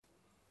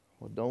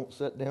Well, don't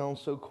sit down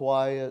so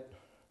quiet.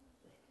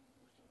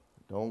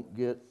 Don't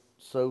get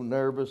so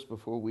nervous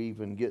before we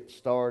even get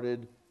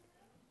started.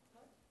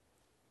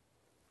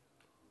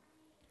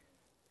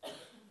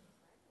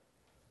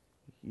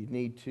 You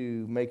need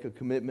to make a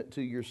commitment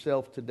to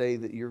yourself today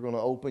that you're going to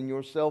open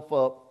yourself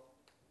up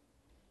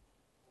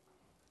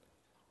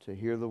to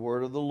hear the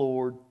word of the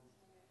Lord.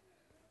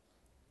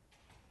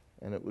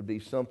 And it would be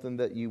something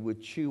that you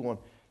would chew on.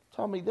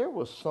 Tommy, there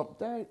was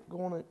something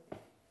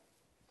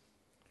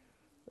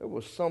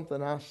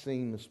I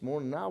seen this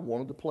morning I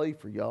wanted to play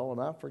for y'all,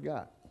 and I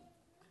forgot.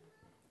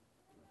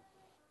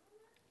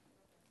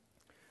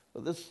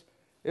 But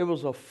it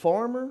was a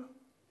farmer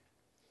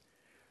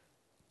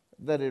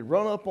that had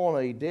run up on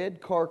a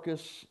dead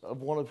carcass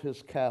of one of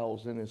his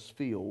cows in his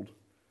field.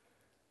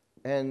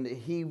 And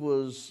he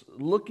was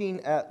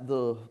looking at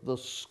the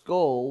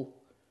skull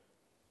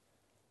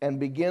and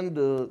began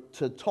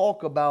to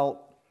talk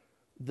about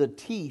the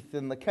teeth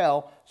in the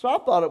cow. So I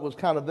thought it was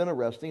kind of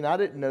interesting. I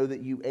didn't know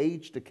that you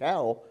aged a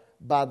cow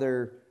by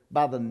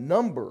the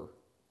number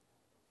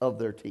of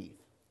their teeth.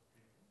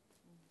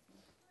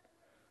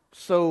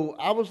 So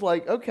I was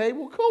like, okay,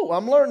 well, cool.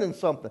 I'm learning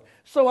something.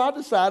 So I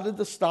decided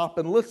to stop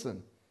and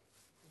listen.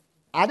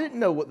 I didn't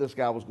know what this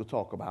guy was going to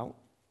talk about.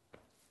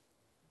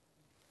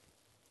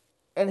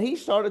 And he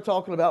started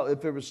talking about if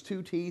there was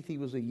 2 teeth, he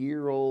was a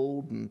year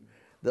old, and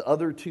the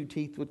other 2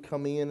 teeth would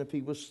come in if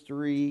he was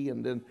 3,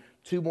 and then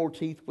 2 more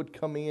teeth would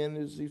come in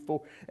as he's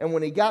 4. And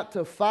when he got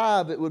to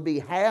 5, it would be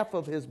half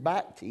of his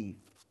back teeth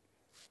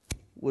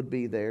would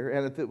be there.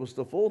 And if it was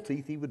the full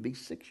teeth, he would be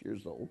 6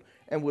 years old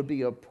and would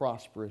be a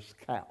prosperous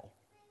cow.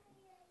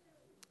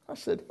 I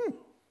said,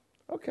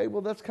 okay,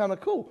 well, that's kind of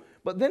cool.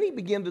 But then he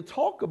began to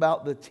talk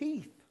about the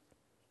teeth.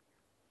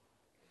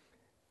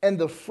 And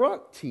the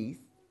front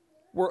teeth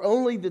were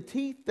only the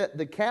teeth that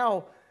the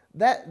cow,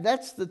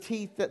 that's the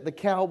teeth that the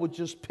cow would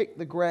just pick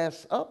the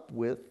grass up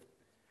with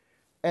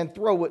and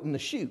throw it in the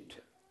chute.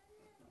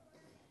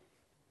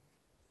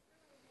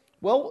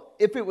 Well,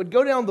 if it would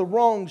go down the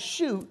wrong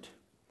chute,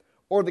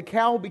 or the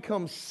cow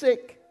becomes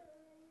sick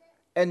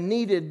and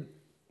needed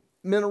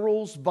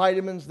minerals,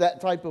 vitamins, that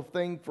type of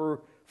thing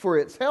for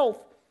its health,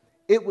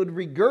 it would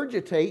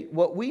regurgitate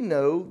what we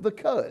know, the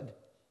cud.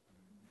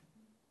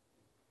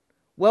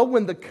 Well,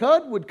 when the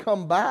cud would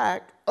come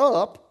back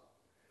up,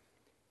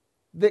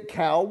 the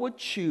cow would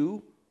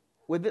chew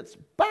with its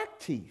back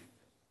teeth.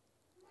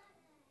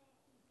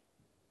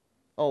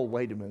 Oh,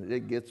 wait a minute,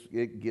 it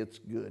gets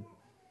good.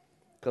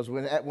 Because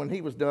when he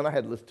was done, I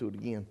had to listen to it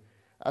again.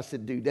 I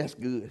said, dude, that's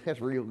good. That's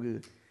real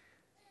good.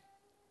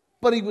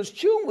 But he was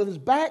chewing with his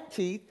back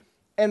teeth,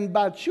 and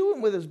by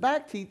chewing with his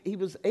back teeth, he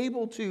was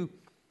able to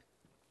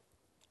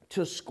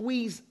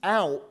squeeze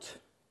out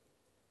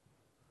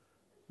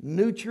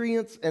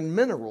nutrients and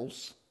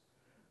minerals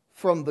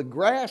from the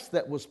grass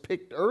that was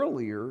picked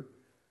earlier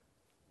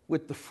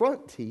with the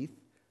front teeth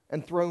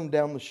and thrown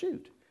down the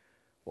chute.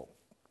 Well,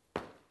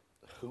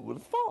 who would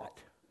have thought?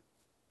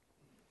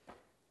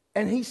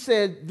 And he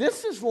said,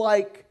 this is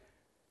like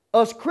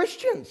us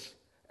Christians.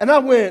 And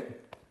I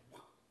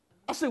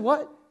said,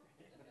 what?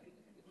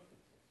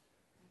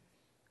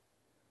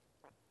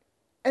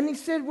 And he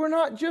said, we're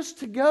not just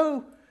to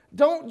go,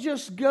 don't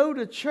just go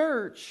to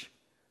church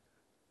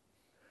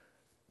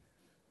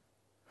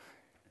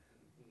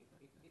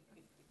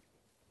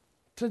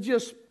to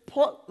just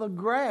pluck the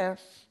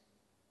grass.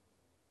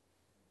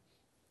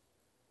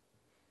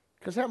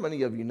 Because how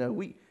many of you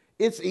know,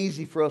 it's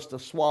easy for us to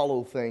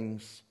swallow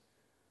things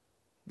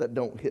that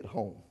don't hit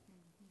home.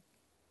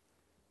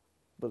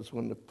 But it's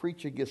when the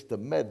preacher gets to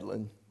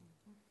meddling,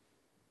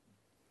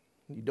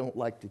 you don't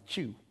like to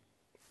chew.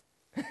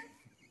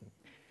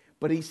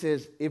 But he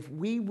says, if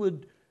we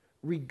would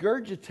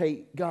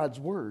regurgitate God's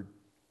word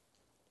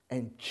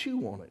and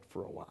chew on it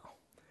for a while.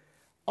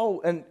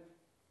 Oh, and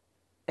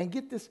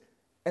get this,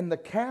 and the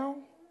cow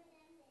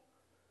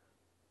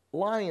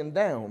lying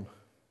down,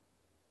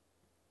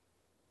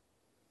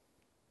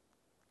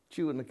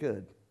 chewing the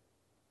cud.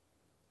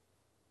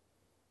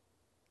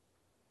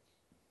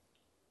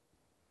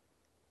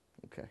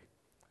 Okay,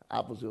 I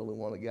was the only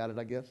one that got it,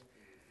 I guess.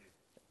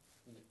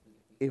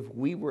 If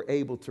we were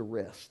able to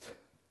rest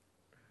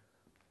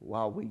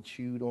while we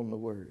chewed on the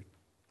word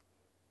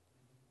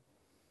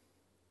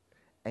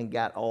and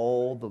got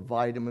all the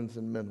vitamins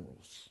and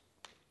minerals,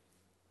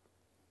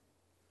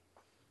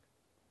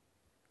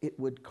 it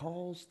would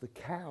cause the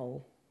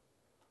cow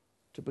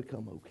to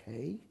become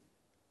okay.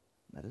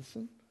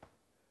 Medicine,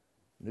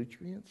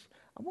 nutrients.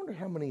 I wonder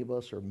how many of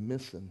us are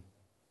missing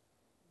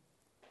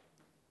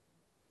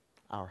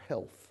our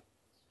health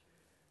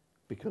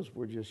because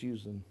we're just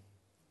using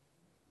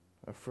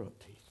our front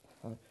teeth.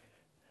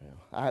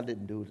 I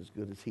didn't do it as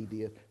good as he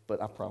did,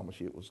 but I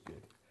promise you it was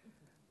good.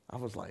 I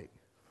was like,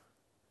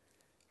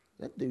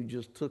 that dude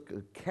just took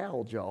a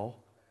cow jaw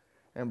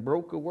and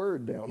broke a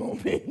word down on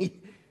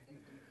me.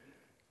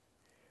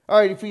 All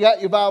right, if you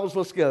got your Bibles,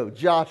 let's go.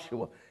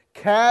 Joshua.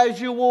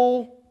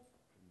 Casual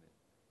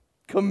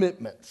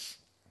commitments.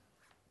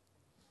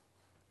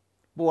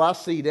 Boy, I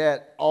see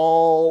that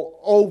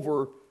all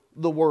over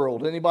the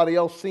world. Anybody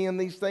else seeing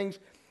these things?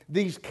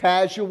 These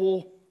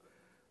casual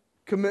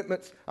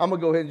commitments. I'm going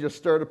to go ahead and just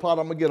stir the pot.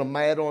 I'm going to get them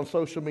mad on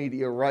social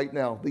media right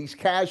now. These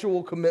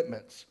casual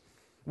commitments.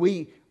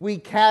 We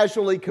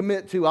casually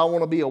commit to, I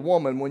want to be a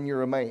woman when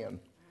you're a man.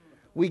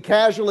 We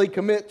casually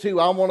commit to,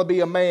 I want to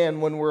be a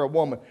man when we're a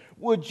woman.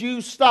 Would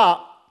you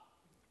stop?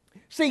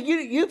 See,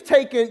 you've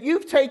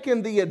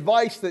taken the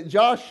advice that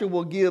Joshua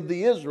will give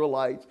the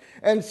Israelites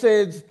and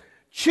says,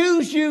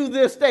 choose you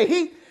this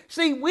day.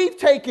 We've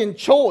taken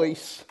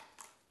choice.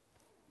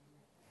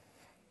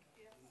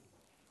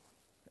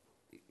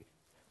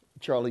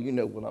 Charlie, you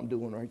know what I'm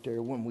doing right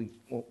there when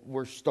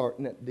we're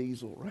starting at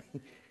diesel, right?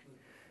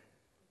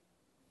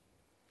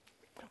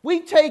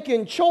 We've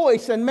taken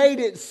choice and made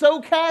it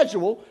so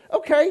casual.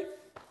 Okay,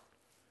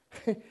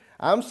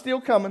 I'm still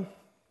coming.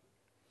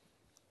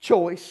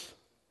 Choice.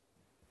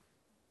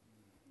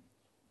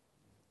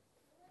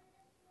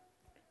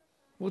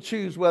 We'll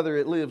choose whether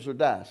it lives or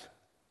dies.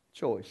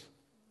 Choice.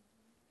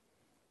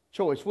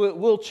 Choice.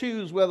 We'll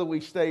choose whether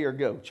we stay or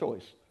go.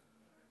 Choice.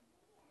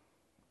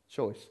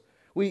 Choice.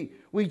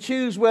 We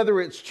choose whether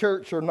it's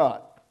church or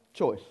not.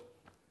 Choice.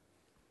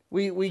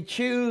 We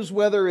choose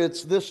whether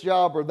it's this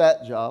job or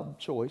that job.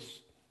 Choice.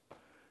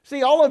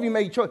 See, all of you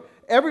made a choice.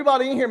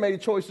 Everybody in here made a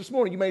choice this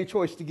morning. You made a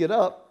choice to get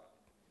up.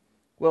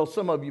 Well,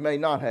 some of you may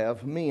not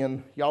have.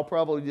 Men, y'all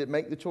probably didn't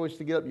make the choice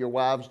to get up. Your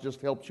wives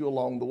just helped you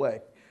along the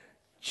way.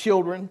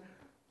 Children,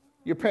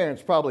 your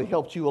parents probably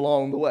helped you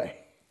along the way.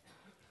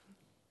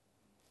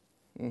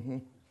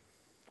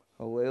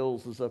 Oh,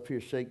 Els is up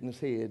here shaking his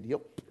head.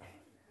 Yep.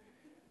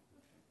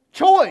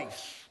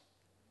 Choice.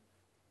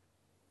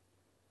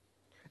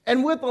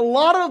 And with a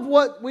lot of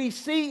what we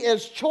see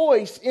as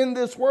choice in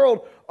this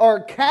world are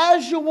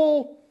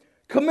casual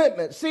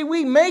commitments. See,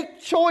 we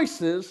make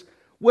choices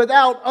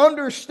without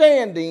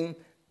understanding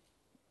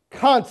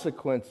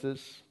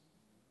consequences.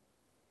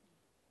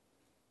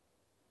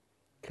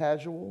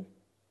 Casual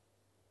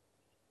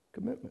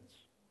commitments.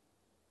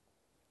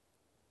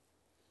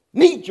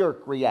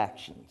 Knee-jerk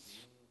reactions.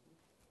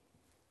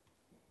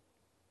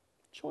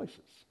 Choices.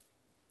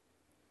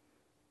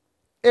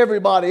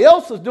 Everybody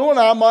else is doing,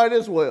 I might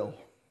as well.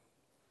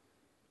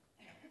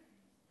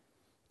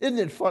 Isn't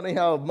it funny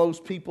how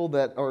most people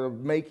that are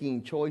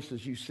making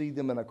choices, you see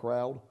them in a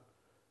crowd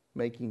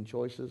making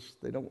choices,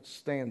 they don't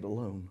stand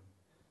alone.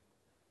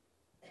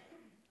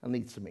 I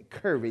need some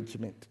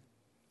encouragement.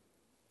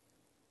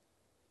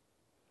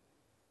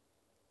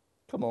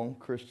 Come on,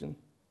 Christian.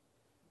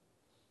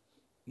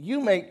 You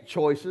make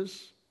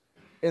choices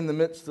in the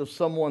midst of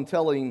someone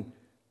telling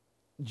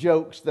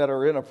jokes that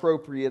are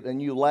inappropriate and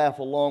you laugh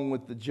along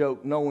with the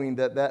joke knowing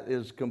that that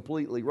is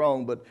completely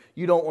wrong, but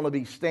you don't want to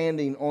be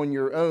standing on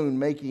your own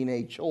making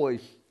a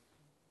choice.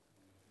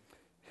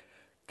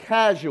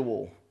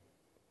 Casual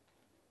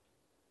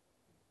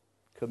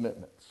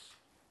commitments.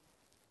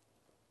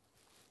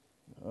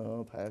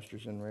 Oh,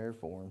 pastor's in rare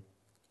form.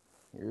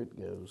 Here it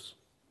goes.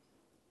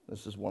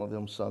 This is one of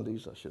them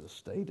Sundays I should have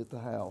stayed at the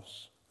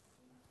house.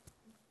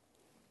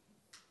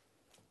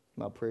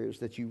 My prayer is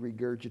that you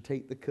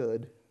regurgitate the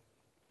cud.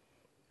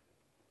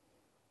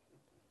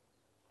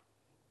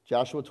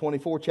 Joshua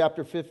 24,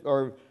 chapter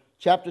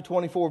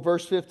 24,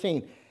 verse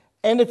 15.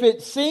 And if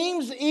it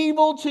seems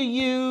evil to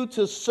you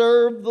to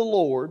serve the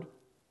Lord,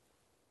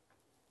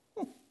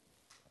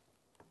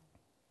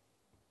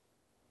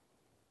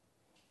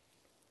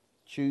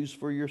 choose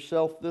for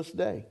yourself this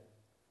day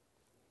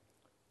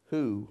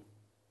who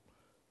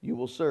you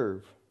will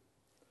serve,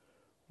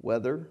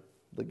 whether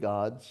the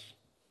gods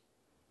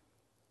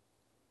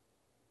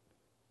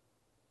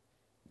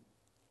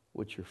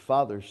which your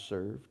fathers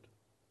served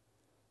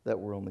that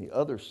were on the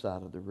other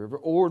side of the river,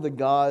 or the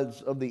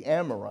gods of the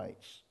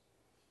Amorites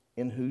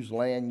in whose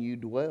land you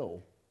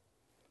dwell.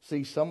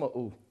 See,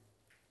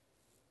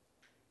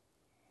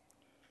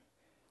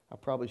 I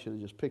probably should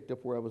have just picked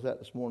up where I was at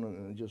this morning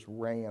and just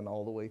ran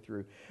all the way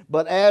through.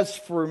 But as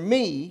for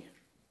me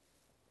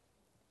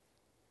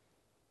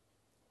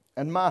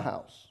and my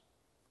house,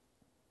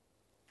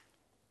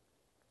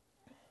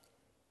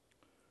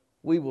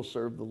 we will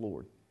serve the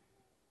Lord.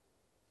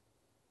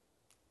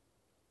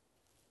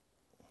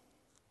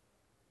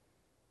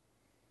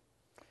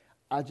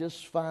 I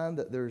just find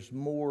that there's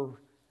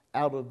more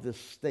out of this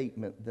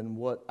statement than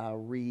what I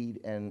read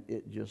and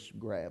it just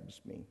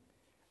grabs me.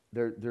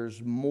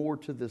 There's more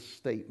to this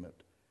statement.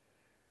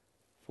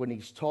 When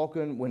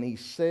he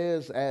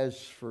says,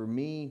 as for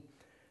me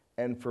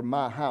and for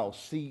my house.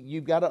 See,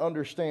 you've got to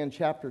understand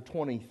chapter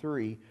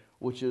 23,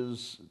 which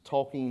is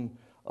talking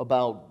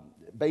about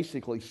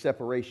basically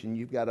separation.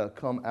 You've got to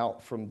come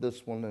out from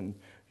this one and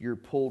you're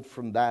pulled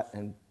from that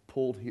and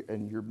pulled here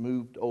and you're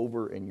moved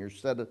over and you're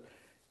set up.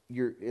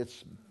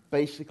 It's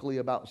basically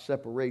about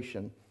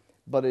separation,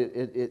 but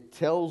it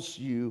tells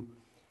you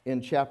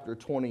in chapter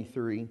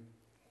 23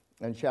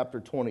 and chapter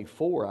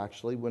 24,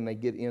 actually, when they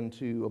get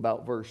into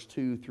about verse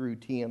 2 through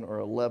 10 or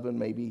 11,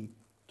 maybe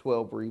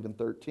 12 or even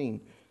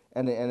 13,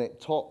 and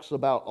it talks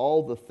about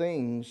all the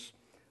things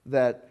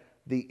that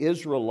the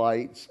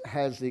Israelites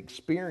has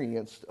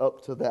experienced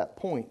up to that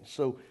point.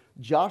 So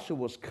Joshua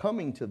was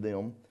coming to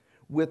them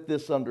with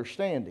this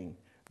understanding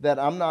that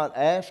I'm not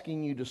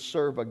asking you to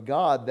serve a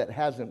God that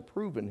hasn't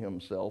proven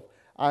himself.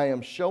 I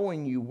am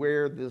showing you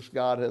where this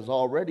God has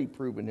already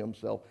proven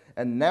himself.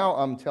 And now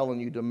I'm telling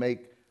you to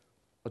make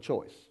a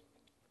choice.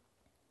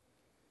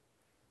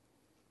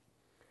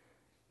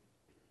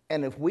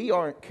 And if we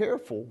aren't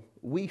careful,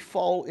 we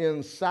fall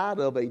inside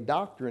of a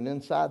doctrine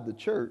inside the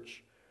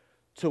church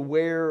to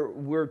where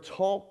we're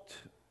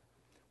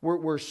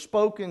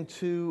spoken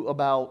to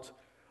about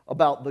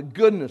the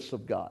goodness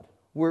of God.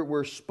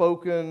 We're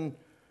spoken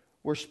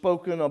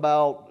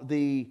about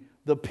the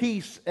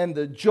peace and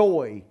the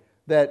joy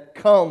that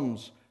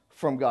comes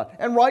from God.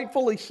 And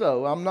rightfully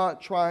so. I'm not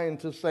trying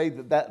to say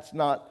that that's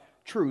not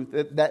truth.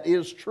 That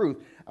is truth.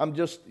 I'm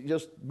just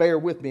bear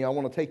with me. I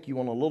want to take you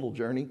on a little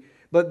journey.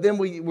 But then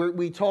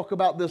we talk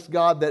about this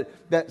God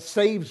that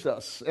saves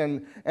us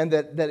and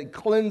that it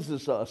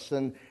cleanses us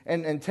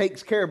and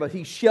takes care of us.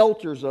 He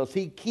shelters us.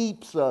 He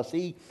keeps us.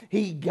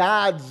 He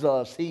guides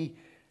us.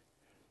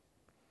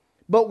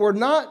 But we're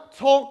not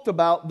talked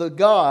about the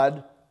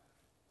God,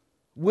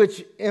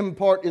 which in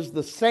part is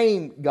the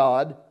same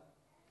God,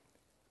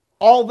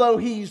 although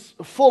He's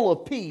full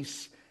of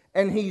peace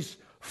and He's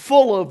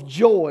full of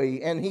joy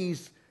and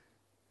He's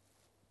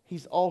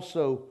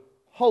also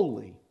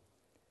holy.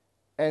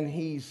 And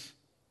He's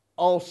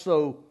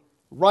also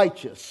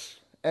righteous.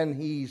 And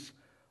He's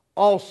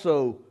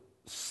also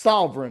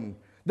sovereign.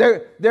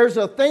 There's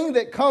a thing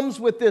that comes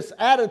with this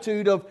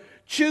attitude of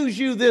choose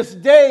you this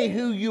day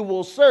who you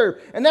will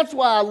serve. And that's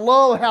why I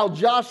love how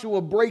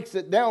Joshua breaks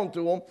it down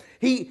to them.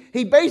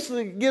 He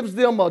basically gives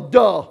them a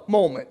duh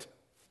moment.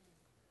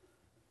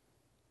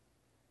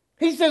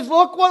 He says,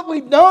 look what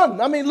we've done.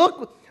 I mean,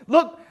 look.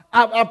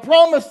 I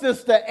promised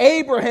this to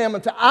Abraham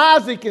and to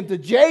Isaac and to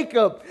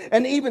Jacob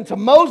and even to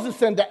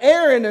Moses and to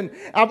Aaron. And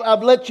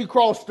I've let you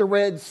cross the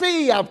Red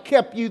Sea. I've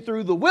kept you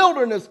through the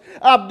wilderness.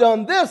 I've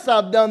done this.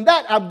 I've done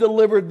that. I've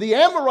delivered the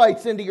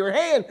Amorites into your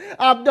hand.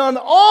 I've done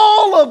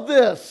all of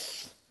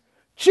this.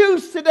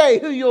 Choose today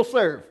who you'll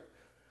serve.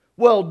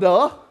 Well,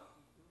 duh.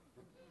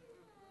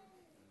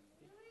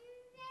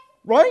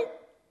 Right?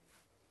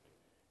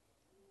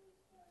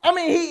 I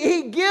mean,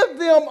 he gives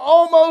them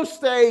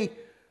almost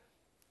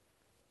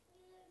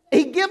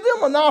He gave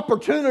them an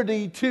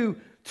opportunity to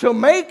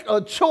make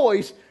a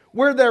choice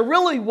where there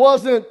really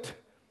wasn't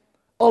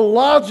a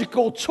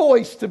logical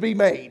choice to be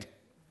made.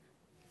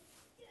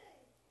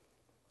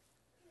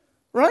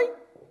 Right?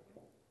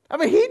 I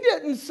mean, he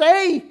didn't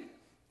say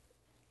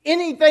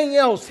anything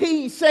else.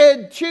 He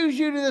said, choose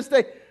you to this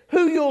day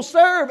who you'll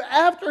serve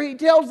after he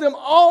tells them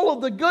all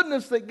of the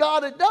goodness that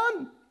God had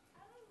done.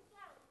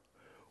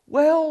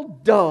 Well,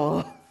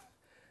 duh.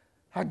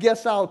 I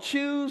guess I'll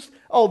choose.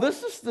 Oh,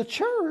 this is the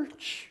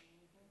church.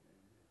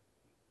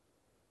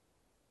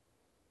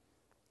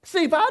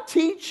 See, if I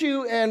teach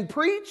you and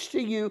preach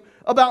to you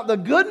about the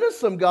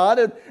goodness of God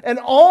and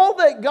all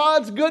that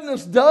God's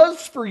goodness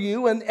does for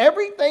you and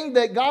everything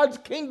that God's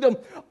kingdom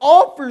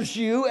offers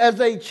you as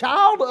a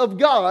child of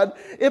God,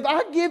 if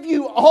I give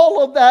you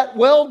all of that,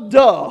 well,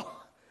 duh.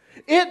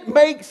 It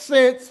makes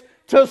sense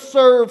to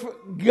serve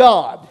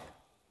God.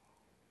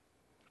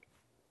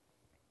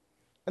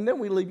 And then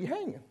we leave you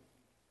hanging.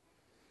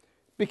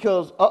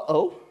 Because,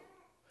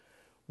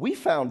 we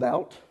found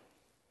out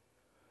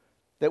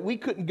that we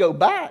couldn't go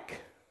back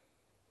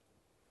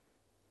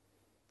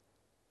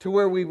to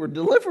where we were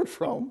delivered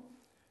from,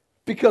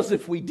 because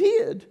if we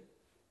did,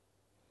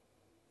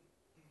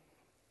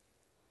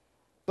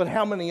 but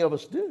how many of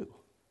us do?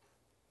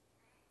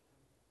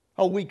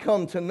 Oh, we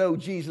come to know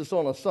Jesus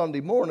on a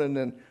Sunday morning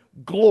and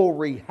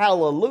glory,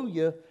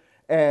 hallelujah,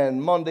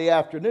 and Monday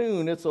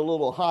afternoon it's a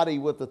little hottie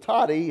with the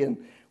toddy and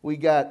we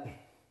got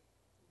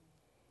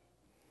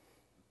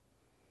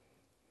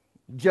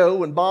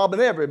Joe and Bob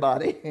and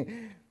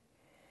everybody.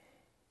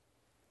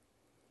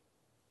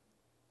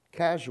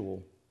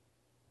 Casual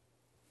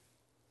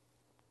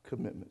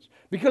commitments.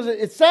 Because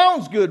it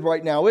sounds good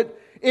right now.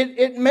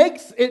 It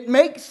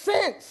makes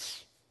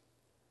sense.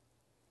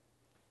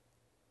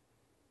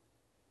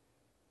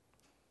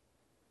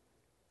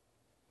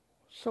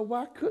 So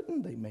why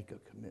couldn't they make a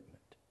commitment?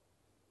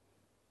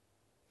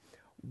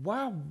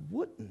 Why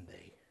wouldn't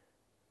they?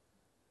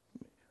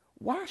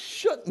 Why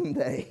shouldn't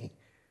they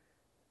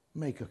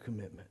make a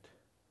commitment?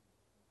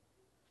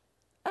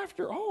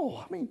 After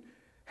all, I mean,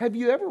 have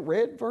you ever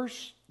read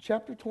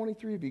chapter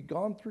 23? Have you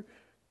gone through?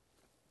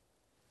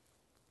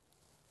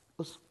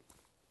 Let's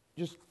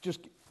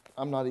just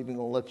I'm not even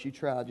going to let you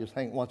try. Just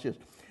watch this.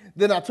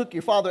 Then I took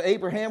your father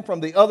Abraham from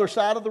the other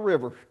side of the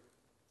river.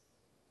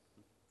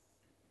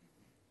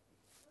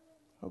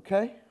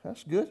 Okay,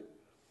 that's good.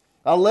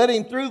 I led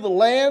him through the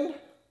land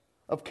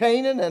of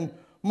Canaan and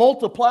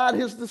multiplied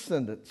his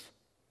descendants.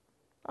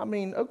 I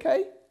mean,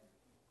 okay,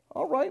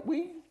 all right,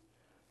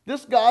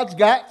 this God's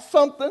got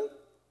something.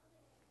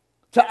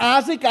 To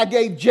Isaac I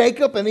gave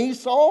Jacob and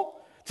Esau.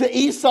 To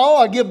Esau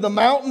I give the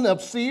mountain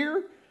of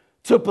Seir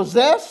to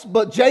possess.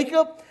 But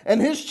Jacob and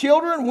his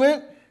children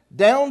went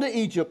down to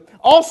Egypt.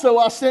 Also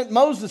I sent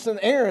Moses and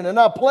Aaron, and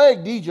I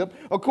plagued Egypt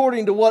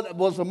according to what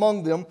was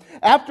among them.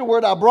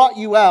 Afterward I brought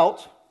you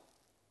out.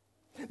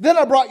 Then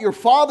I brought your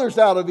fathers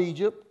out of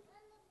Egypt.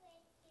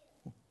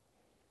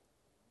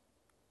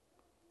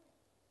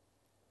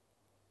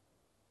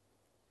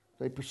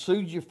 They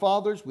pursued your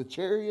fathers with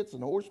chariots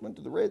and horsemen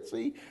to the Red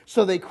Sea.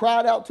 So they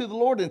cried out to the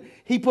Lord, and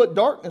He put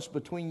darkness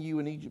between you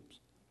and Egypt.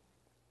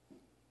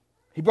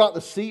 He brought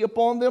the sea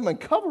upon them and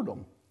covered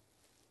them.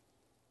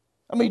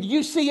 I mean, do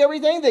you see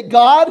everything that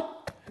God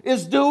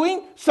is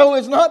doing? So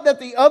it's not that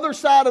the other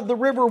side of the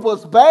river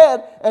was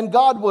bad and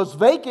God was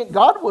vacant.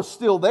 God was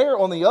still there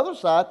on the other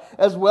side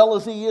as well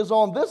as He is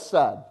on this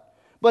side.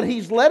 But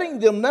He's letting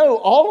them know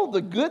all of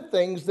the good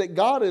things that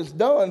God has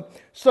done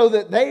so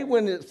that they,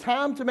 when it's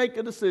time to make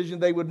a decision,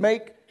 they would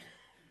make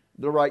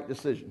the right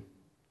decision.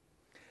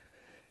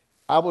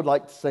 I would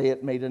like to say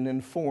it made an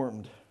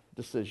informed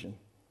decision.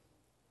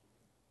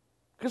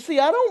 Because see,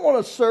 I don't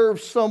want to serve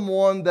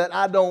someone that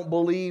I don't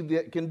believe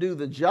that can do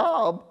the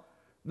job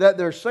that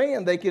they're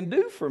saying they can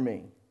do for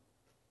me.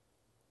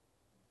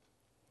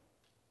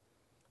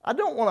 I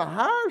don't want to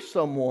hire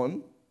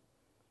someone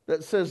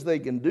that says they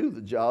can do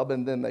the job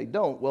and then they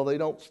don't. Well, they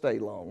don't stay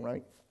long,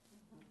 right?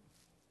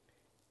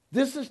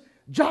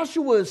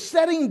 Joshua is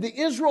setting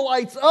the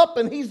Israelites up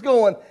and he's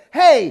going,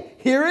 hey,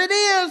 here it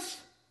is.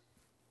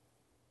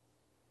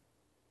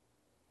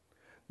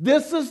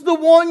 This is the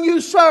one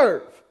you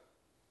serve.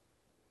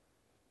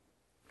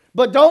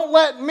 But don't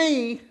let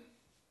me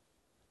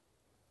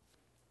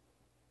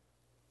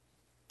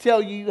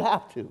tell you you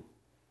have to.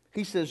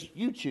 He says,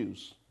 you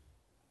choose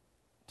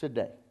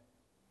today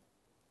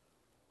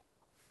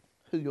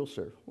who you'll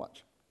serve.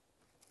 Watch.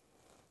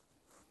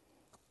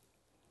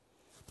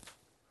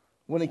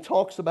 When he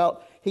talks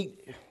about,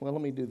 let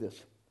me do this.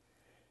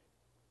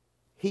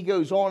 He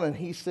goes on and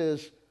he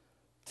says,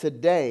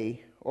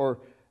 today, or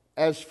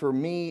as for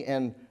me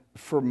and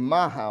for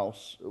my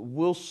house,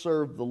 we'll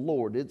serve the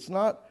Lord. It's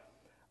not,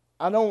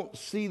 I don't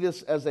see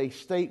this as a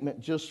statement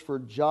just for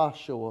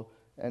Joshua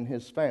and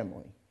his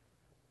family.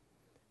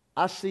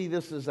 I see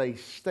this as a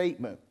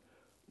statement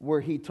where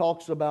he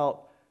talks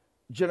about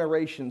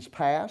generations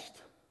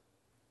past,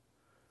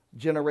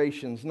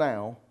 generations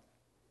now,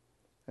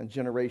 and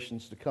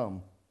generations to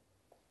come.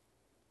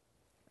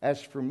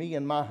 As for me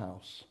and my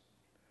house.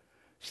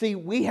 See,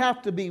 we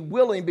have to be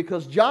willing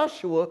because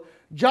Joshua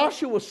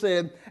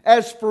said,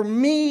 as for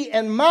me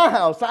and my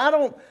house,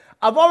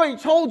 I've already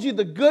told you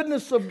the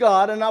goodness of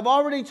God, and I've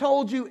already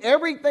told you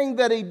everything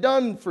that He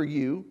done for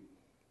you,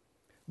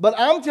 but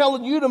I'm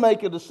telling you to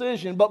make a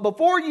decision. But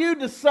before you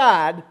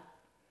decide,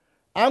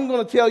 I'm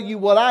going to tell you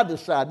what I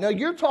decide. Now,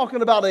 you're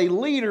talking about a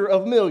leader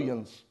of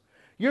millions.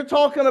 You're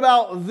talking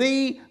about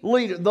the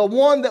leader, the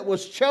one that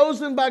was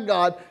chosen by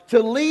God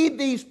to lead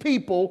these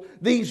people,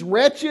 these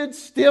wretched,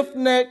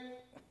 stiff-necked,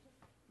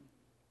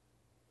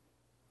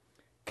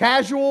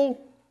 casual,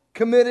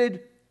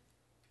 committed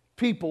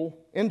people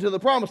into the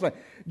promised land.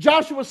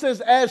 Joshua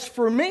says, as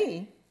for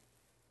me,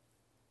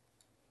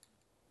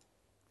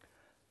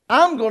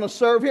 I'm going to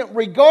serve Him.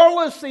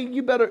 Regardless, see,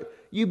 you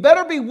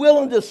better be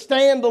willing to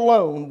stand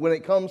alone when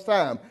it comes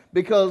time.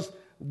 Because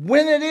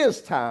when it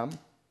is time,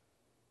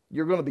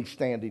 you're going to be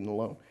standing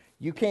alone.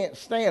 You can't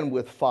stand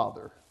with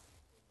Father.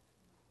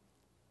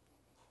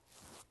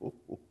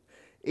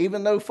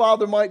 Even though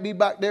Father might be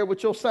back there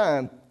with your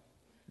sign.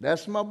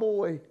 That's my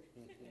boy.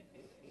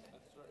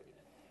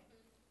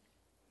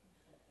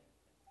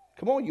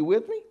 Come on, you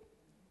with me?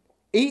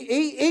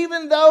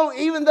 Even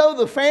though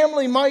the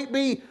family might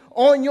be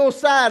on your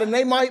side and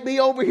they might be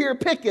over here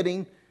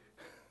picketing,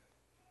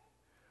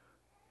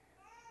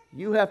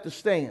 you have to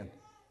stand.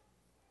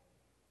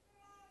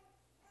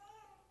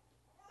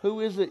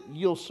 Who is it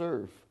you'll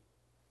serve?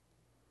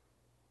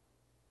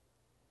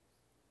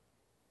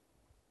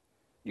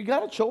 You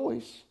got a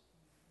choice.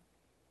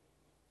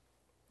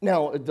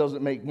 Now, it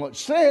doesn't make much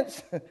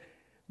sense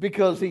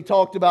because he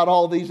talked about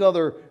all these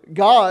other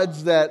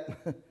gods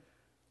that...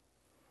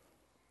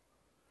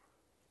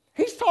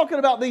 He's talking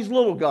about these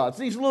little gods,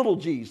 these little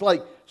G's,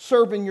 like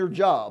serving your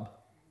job,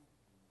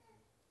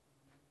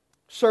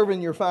 serving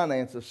your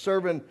finances,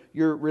 serving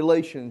your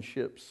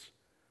relationships,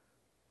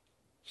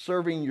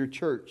 serving your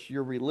church,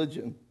 your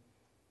religion,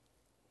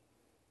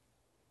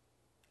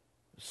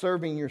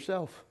 serving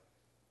yourself.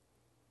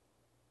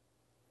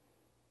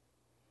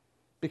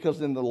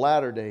 Because in the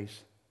latter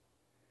days,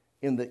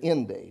 in the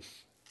end days,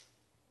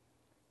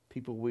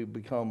 people will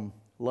become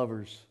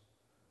lovers.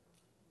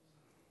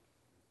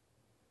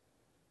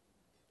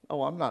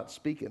 Oh, I'm not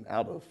speaking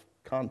out of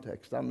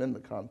context. I'm in the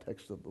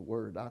context of the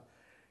word. I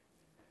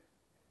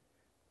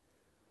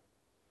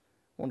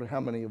wonder how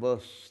many of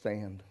us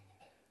stand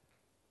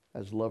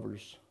as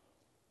lovers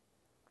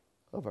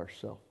of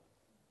ourselves.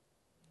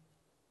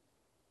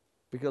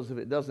 Because if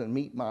it doesn't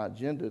meet my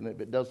agenda and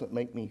if it doesn't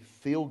make me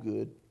feel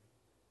good,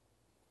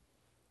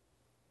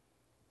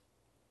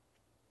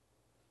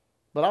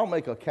 but I'll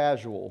make a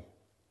casual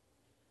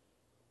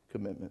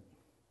commitment.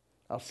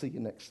 I'll see you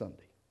next Sunday.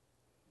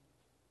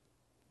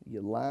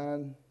 You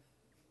lying,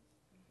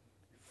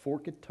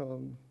 forked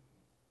tongue.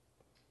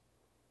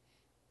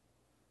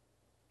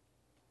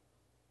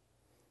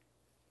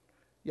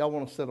 Y'all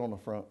want to sit on the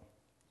front?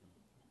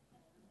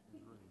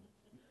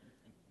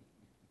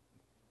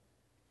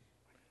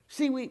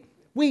 See,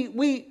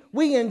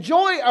 we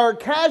enjoy our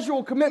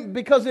casual commitment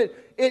because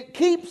it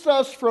keeps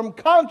us from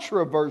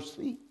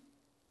controversy.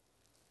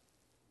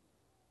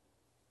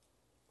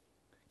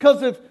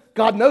 Because if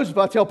God knows, if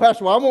I tell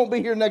Pastor, well, I won't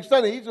be here next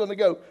Sunday, he's going to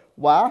go,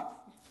 why?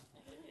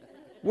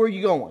 Where are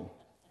you going?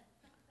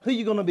 Who are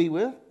you going to be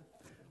with?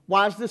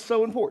 Why is this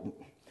so important?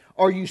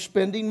 Are you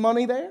spending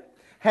money there?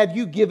 Have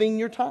you given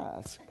your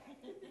tithes?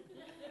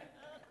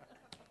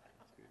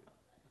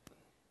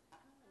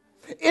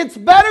 It's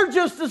better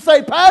just to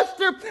say,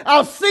 Pastor,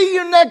 I'll see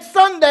you next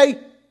Sunday.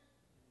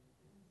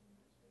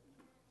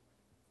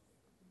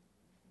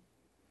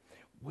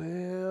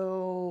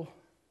 Well,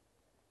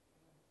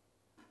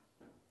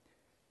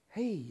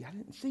 hey, I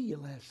didn't see you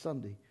last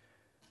Sunday.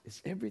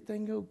 Is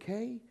everything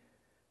okay?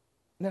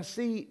 Now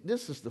see,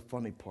 this is the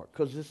funny part,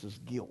 because this is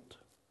guilt.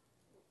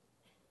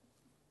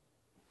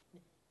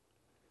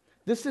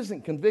 This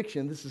isn't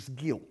conviction, this is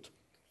guilt.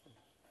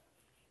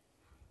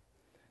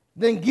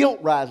 Then guilt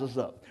rises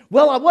up.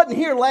 Well, I wasn't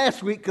here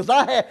last week because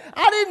I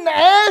didn't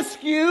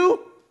ask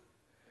you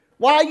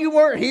why you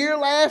weren't here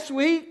last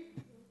week.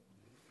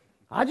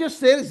 I just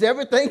said, is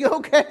everything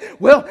okay?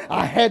 Well,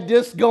 I had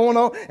this going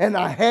on and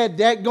I had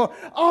that going.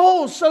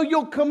 Oh, so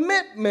your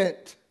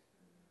commitment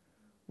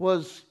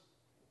was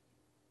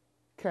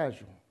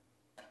casual.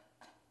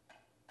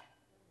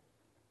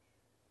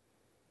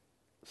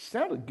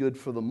 Sounded good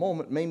for the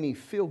moment, made me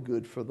feel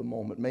good for the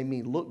moment, made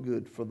me look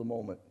good for the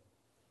moment.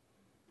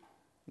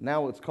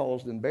 Now it's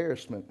caused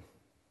embarrassment.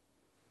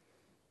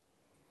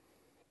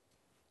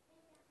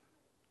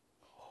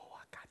 Oh,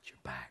 I got your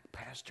back,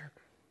 Pastor,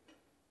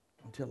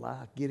 until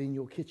I get in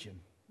your kitchen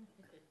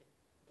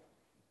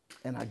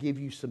and I give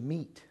you some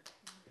meat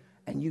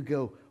and you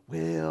go,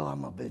 well,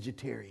 I'm a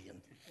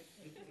vegetarian.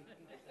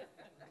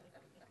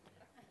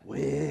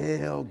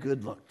 Well,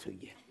 good luck to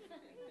you.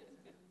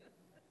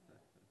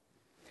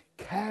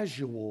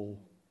 Casual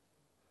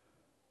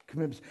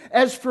commitments.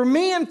 As for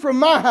me and for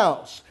my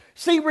house,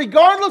 see,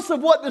 regardless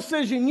of what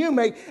decision you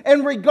make,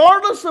 and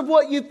regardless of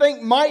what you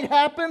think might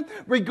happen,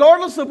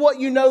 regardless of what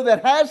you know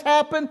that has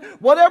happened,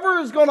 whatever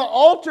is going to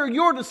alter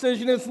your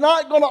decision, it's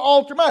not going to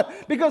alter mine.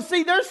 Because,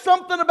 see, there's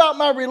something about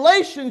my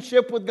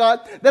relationship with God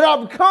that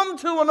I've come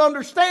to an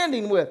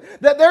understanding with.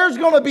 That there's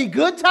going to be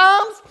good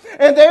times,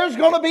 and there's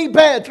going to be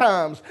bad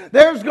times.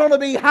 There's going to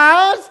be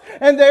highs,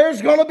 and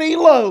there's going to be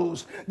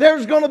lows.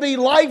 There's going to be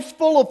lives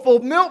full of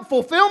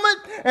fulfillment,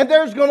 and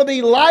there's going to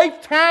be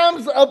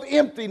lifetimes of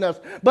emptiness.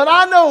 But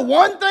I know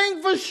one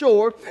thing for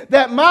sure,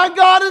 that my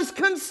God is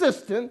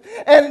consistent,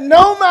 and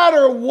no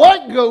matter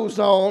what goes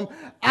on,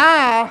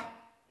 I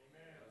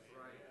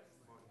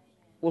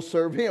will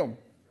serve Him.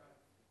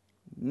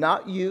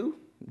 Not you.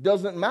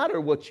 Doesn't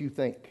matter what you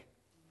think.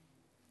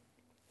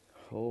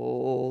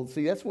 Oh,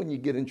 see, that's when you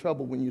get in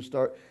trouble, when you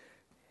start.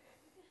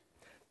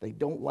 They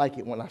don't like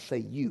it when I say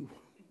you.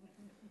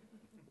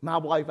 My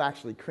wife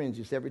actually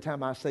cringes every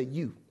time I say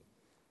you.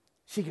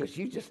 She goes,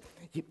 you're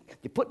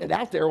putting it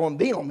out there on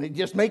them. It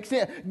just makes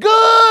sense.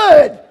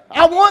 Good!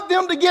 I want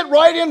them to get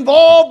right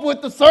involved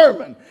with the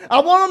sermon.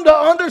 I want them to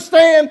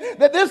understand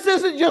that this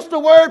isn't just a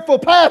word for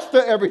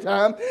pastor every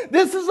time.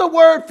 This is a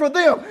word for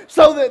them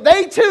so that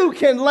they too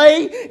can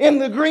lay in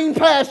the green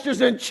pastures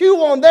and chew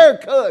on their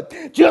cud,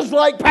 just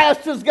like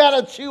pastor's got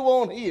to chew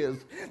on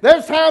his.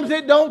 There's times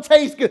it don't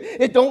taste good.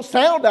 It don't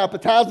sound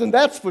appetizing,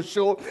 that's for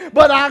sure.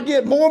 But I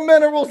get more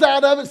minerals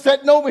out of it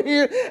sitting over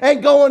here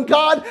and going,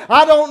 God,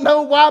 I don't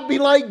know why I be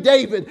like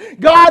David.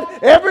 God,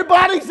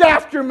 everybody's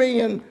after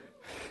me. And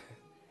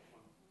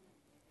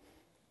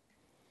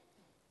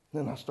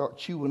then I start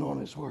chewing on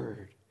His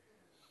word.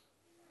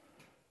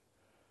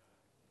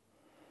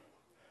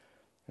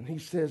 And He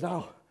says,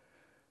 I'll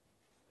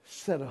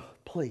set a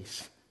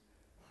place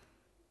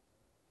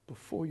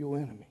before your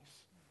enemies.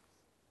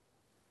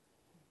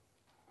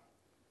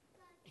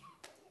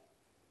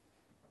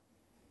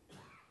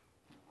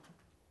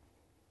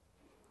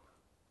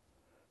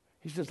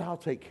 He says, I'll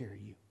take care of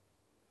you.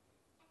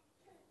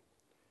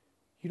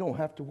 You don't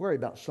have to worry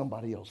about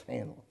somebody else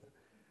handling it.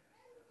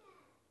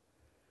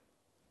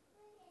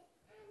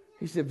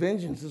 He said,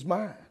 vengeance is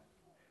mine.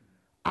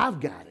 I've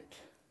got it.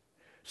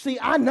 See,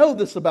 I know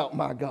this about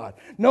my God.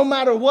 No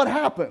matter what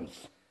happens.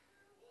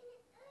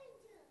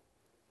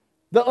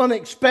 The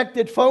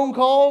unexpected phone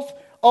calls.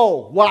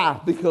 Oh,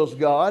 why? Because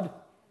God.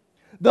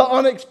 The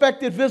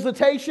unexpected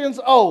visitations,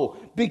 oh,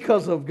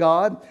 because of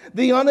God.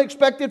 The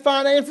unexpected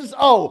finances,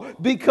 oh,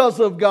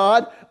 because of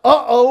God.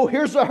 Uh-oh,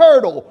 here's a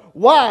hurdle.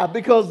 Why?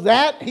 Because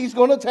that He's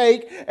going to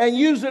take and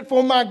use it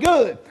for my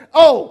good.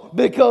 Oh,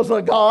 because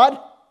of God.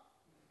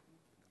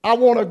 I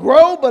want to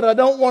grow, but I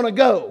don't want to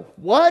go.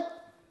 What?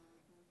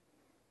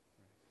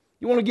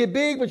 You want to get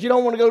big, but you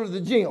don't want to go to the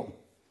gym.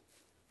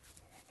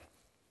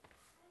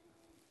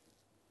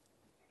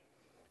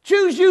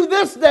 Choose you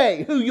this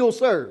day who you'll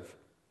serve.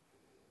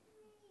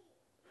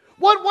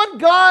 What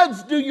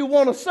gods do you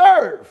want to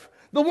serve?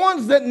 The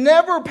ones that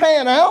never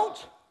pan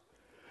out?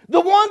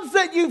 The ones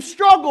that you've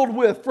struggled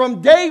with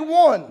from day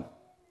one?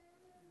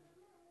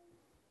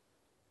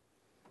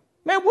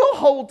 Man, we'll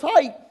hold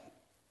tight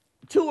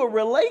to a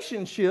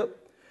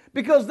relationship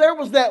because there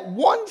was that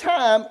one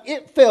time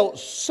it felt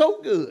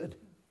so good.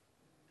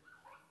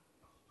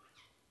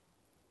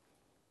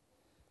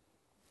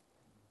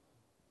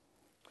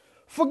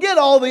 Forget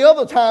all the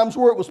other times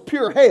where it was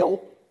pure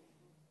hell.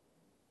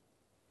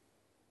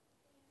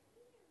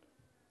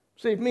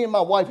 See, if me and my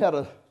wife had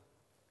an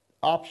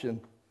option,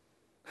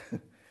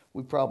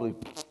 we probably,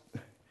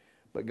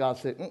 but God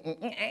said,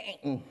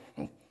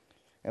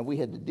 and we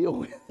had to deal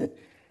with it.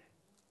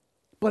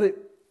 But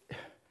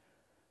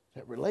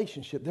that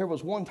relationship, there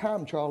was one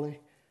time, Charlie,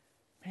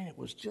 man, it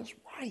was just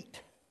right.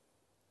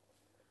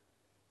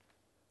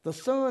 The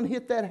sun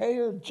hit that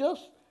hair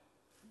just,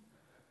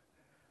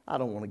 I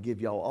don't want to give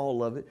y'all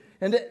all of it.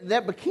 And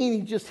that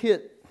bikini just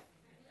hit.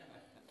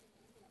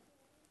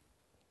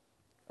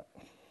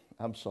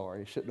 I'm sorry,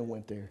 I shouldn't have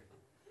went there.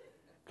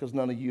 Because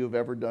none of you have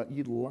ever done,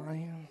 you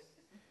lying.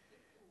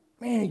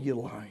 Man, you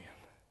lying.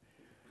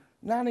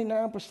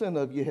 99%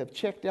 of you have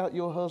checked out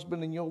your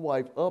husband and your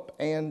wife up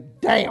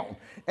and down.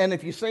 And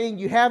if you're saying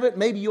you haven't,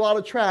 maybe you ought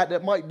to try it.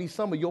 That might be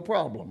some of your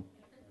problem.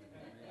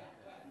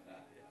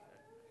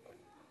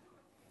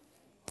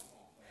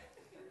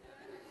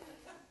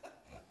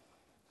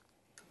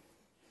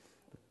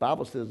 The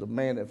Bible says a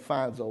man that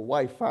finds a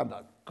wife finds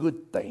a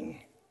good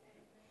thing.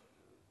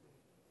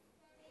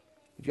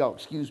 If y'all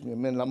excuse me a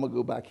minute, I'm going to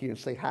go back here and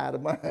say hi to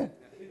mine.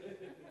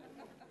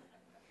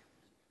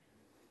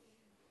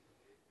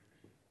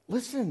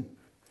 Listen,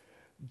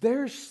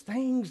 there's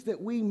things that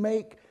we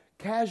make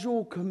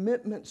casual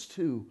commitments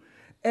to.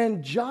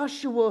 And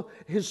Joshua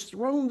has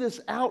thrown this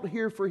out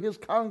here for his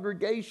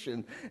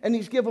congregation. And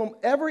he's given them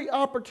every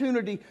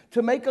opportunity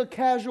to make a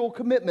casual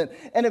commitment.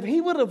 And if he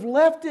would have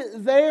left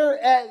it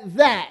there at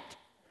that,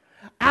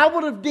 I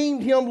would have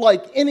deemed him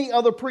like any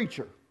other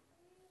preacher.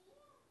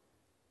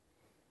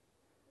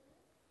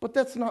 But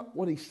that's not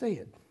what he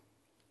said.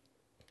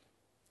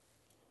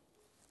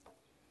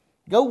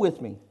 Go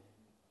with me.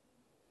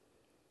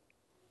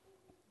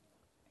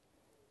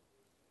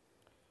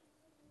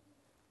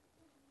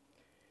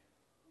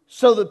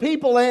 So the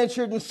people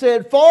answered and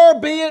said,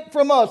 far be it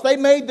from us. They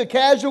made the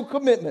casual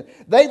commitment.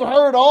 They've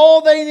heard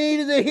all they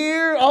needed to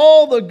hear,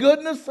 all the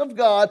goodness of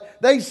God.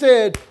 They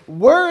said,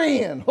 we're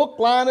in, hook,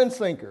 line, and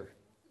sinker.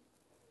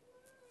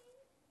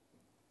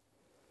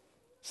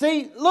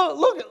 See,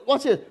 look,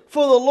 watch this.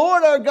 For the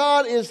Lord our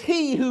God is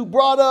He who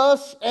brought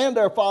us and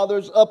our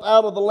fathers up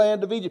out of the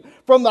land of Egypt,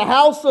 from the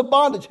house of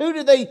bondage.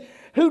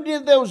 Who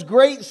did those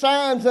great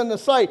signs in the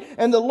sight?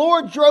 And the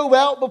Lord drove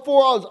out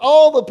before us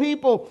all the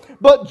people.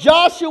 But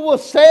Joshua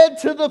said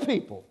to the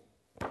people.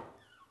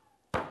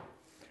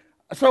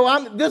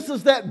 So this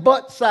is that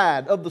but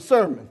side of the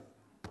sermon.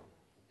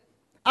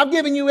 I've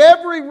given you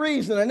every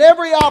reason and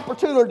every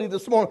opportunity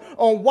this morning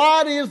on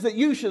why it is that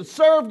you should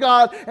serve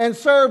God and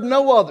serve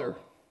no other.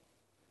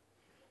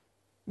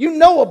 You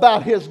know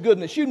about His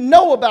goodness. You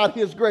know about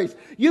His grace.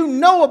 You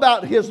know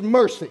about His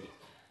mercy.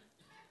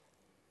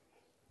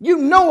 You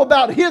know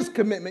about His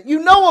commitment. You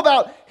know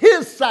about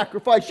His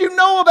sacrifice. You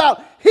know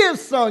about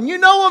His Son. You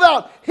know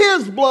about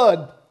His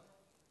blood.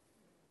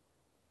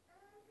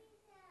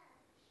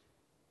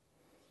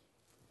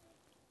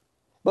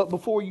 But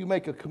before you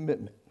make a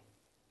commitment,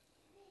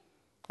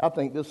 I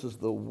think this is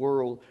the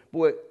world.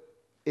 Boy,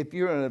 if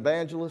you're an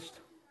evangelist,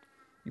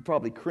 you're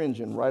probably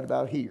cringing right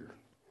about here.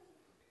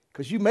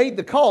 Because you made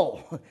the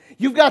call.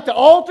 You've got the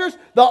altars.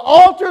 The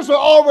altars are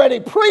already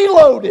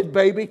preloaded,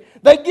 baby.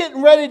 They're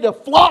getting ready to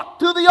flock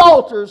to the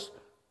altars.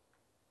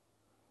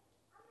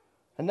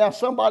 And now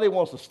somebody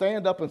wants to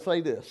stand up and say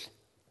this.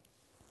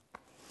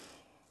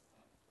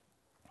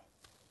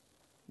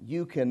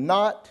 You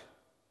cannot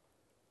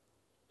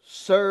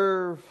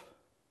serve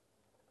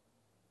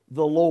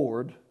the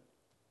Lord,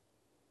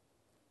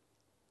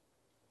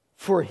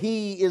 for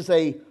He is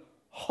a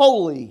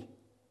holy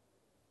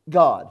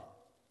God.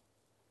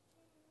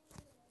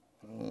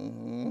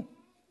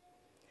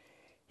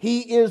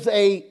 He is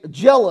a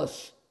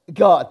jealous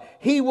God.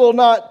 He will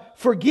not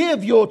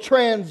forgive your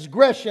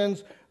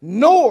transgressions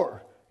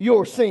nor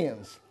your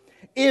sins.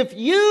 If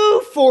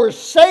you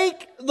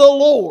forsake the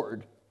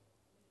Lord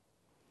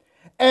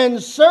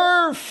and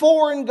serve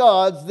foreign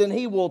gods, then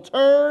He will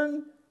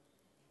turn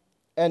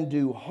and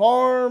do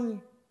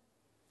harm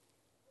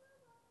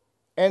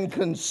and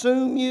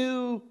consume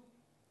you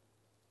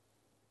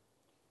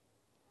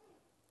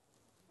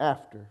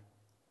after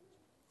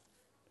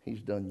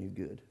He's done you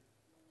good.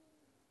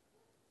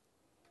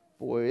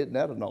 Boy, isn't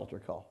that an altar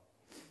call?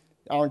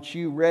 Aren't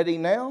you ready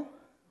now?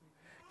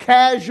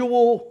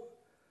 Casual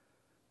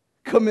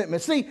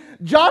commitment. See,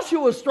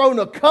 Joshua's thrown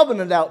a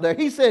covenant out there.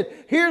 He said,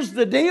 here's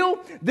the deal.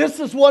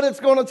 This is what it's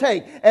going to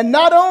take. And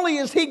not only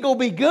is He going to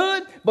be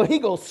good, but He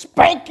going to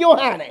spank your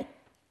honey.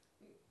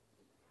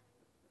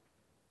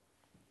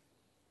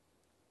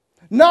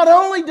 Not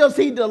only does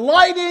He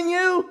delight in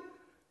you,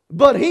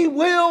 but He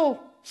will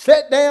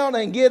sit down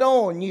and get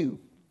on you.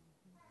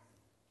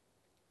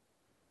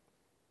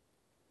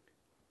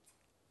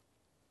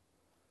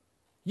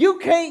 You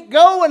can't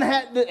go and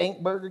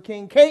ain't Burger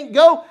King, can't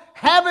go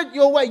have it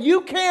your way.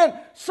 You can't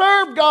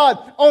serve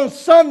God on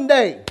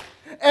Sunday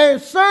and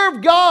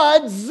serve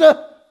God's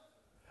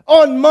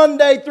on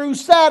Monday through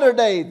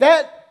Saturday.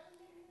 That's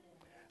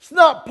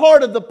not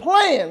part of the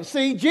plan.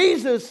 See,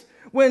 Jesus,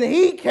 when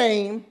He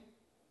came,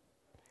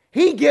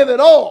 He gave it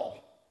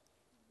all.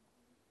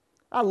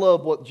 I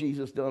love what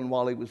Jesus done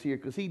while He was here,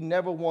 because He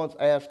never once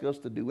asked us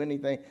to do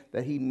anything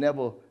that He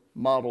never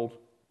modeled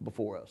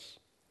before us.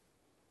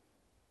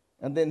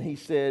 And then He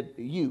said,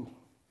 you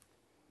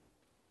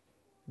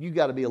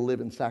got to be a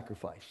living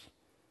sacrifice.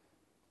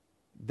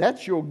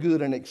 That's your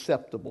good and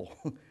acceptable.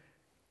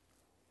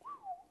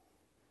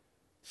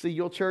 See,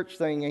 your church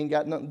thing ain't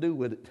got nothing to do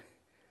with it.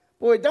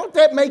 Boy, don't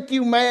that make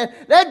you mad?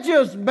 That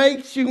just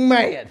makes you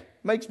mad.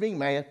 Makes me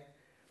mad.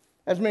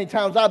 As many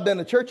times I've been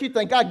to church, you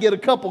think I get a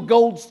couple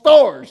gold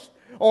stars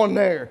on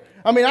there.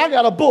 I mean, I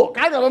got a book.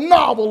 I got a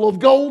novel of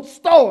gold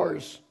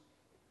stars.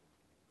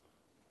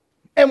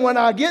 And when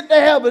I get to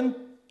heaven,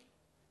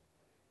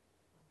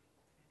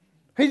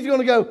 He's going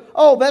to go,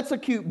 oh, that's a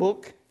cute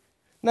book.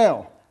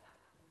 Now,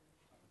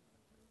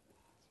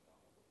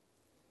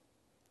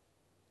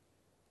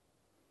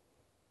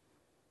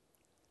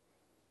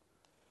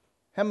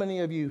 how many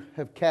of you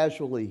have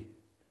casually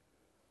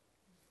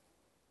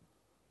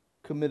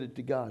committed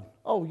to God?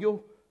 Oh,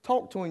 you'll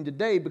talk to Him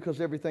today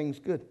because everything's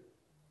good.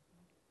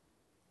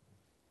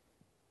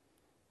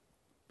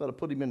 But I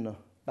put Him in the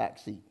back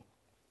seat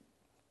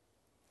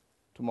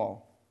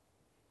tomorrow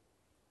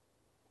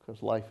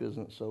because life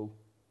isn't so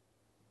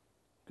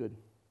good.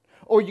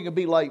 Or you can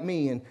be like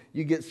me and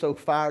you get so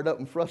fired up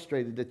and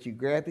frustrated that you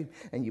grab Him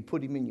and you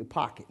put Him in your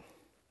pocket.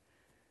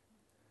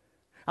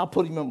 I'll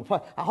put Him in my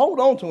pocket. I hold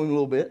on to Him a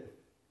little bit.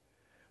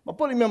 I'll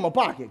put Him in my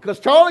pocket. Because,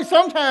 Charlie,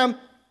 sometimes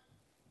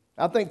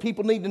I think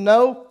people need to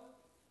know.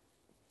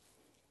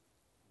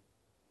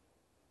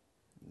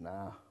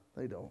 Nah,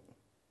 they don't.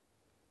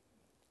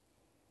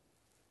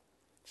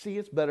 See,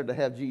 it's better to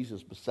have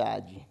Jesus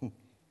beside you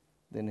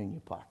than in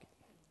your pocket.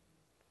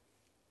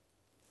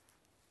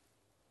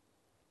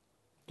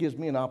 Gives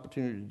me an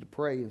opportunity to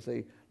pray and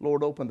say,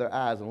 Lord, open their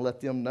eyes and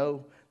let them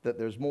know that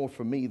there's more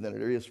for me than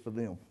there is for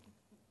them.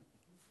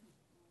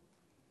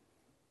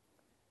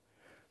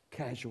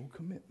 Casual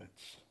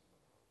commitments.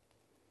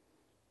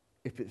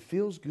 If it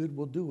feels good,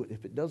 we'll do it.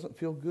 If it doesn't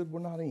feel good, we're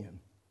not in.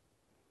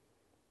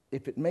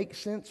 If it makes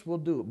sense, we'll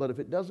do it. But if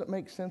it doesn't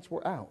make sense,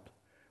 we're out.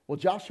 Well,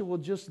 Joshua will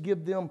just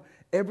give them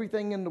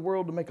everything in the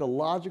world to make a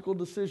logical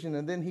decision.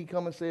 And then he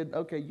come and said,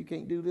 okay, you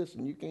can't do this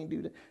and you can't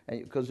do that.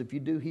 Because if you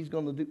do, he's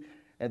going to do.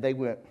 And they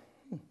went,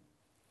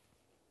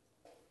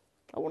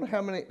 I wonder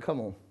how many, come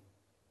on.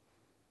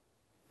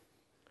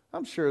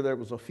 I'm sure there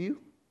was a few.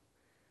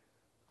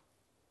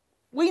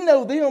 We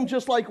know them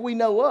just like we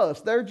know us.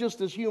 They're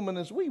just as human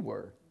as we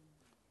were.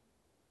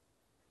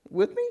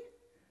 With me?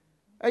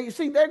 And you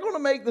see, they're going to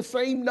make the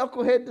same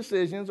knucklehead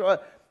decisions, or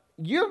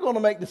you're going to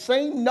make the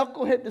same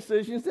knucklehead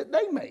decisions that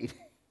they made.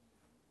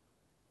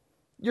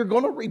 You're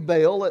going to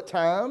rebel at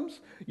times.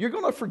 You're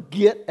going to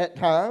forget at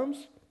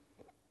times.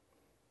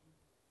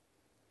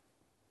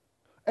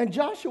 And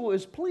Joshua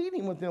is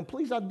pleading with them,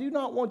 please, I do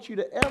not want you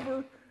to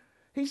ever,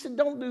 he said,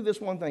 don't do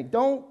this one thing.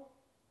 Don't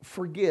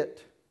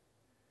forget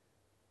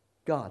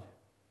God.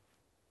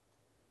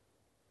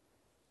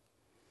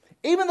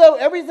 Even though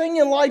everything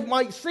in life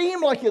might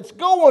seem like it's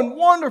going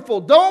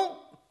wonderful, don't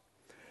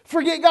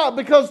forget God,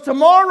 because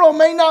tomorrow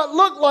may not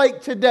look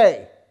like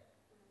today.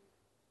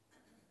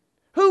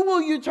 Who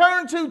will you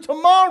turn to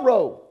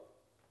tomorrow?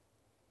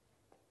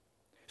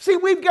 See,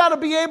 we've got to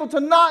be able to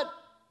not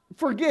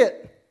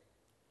forget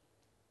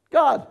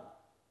God.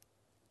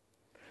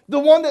 The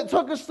one that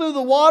took us through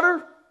the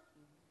water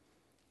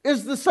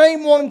is the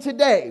same one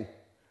today.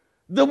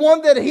 The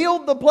one that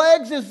healed the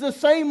plagues is the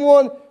same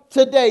one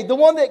today. The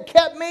one that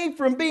kept me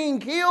from being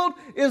killed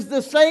is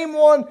the same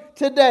one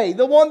today.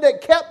 The one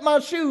that kept my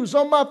shoes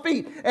on my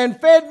feet and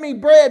fed me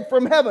bread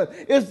from heaven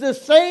is the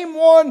same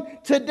one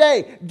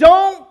today.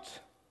 Don't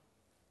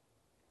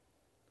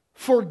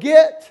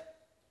forget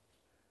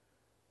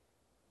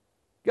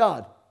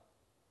God.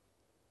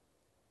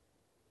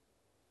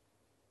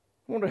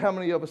 I wonder how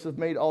many of us have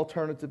made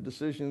alternative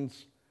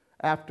decisions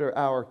after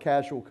our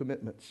casual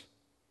commitments.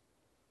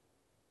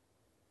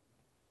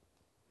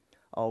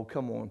 Oh,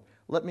 come on.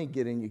 Let me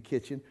get in your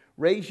kitchen.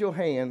 Raise your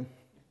hand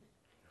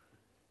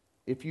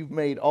if you've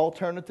made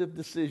alternative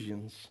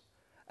decisions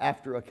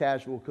after a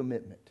casual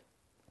commitment.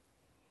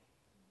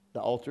 The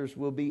altars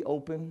will be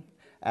open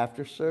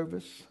after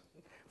service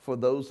for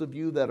those of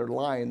you that are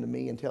lying to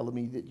me and telling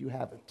me that you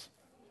haven't.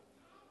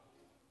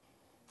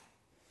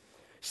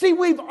 See,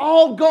 we've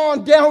all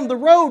gone down the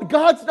road.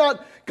 God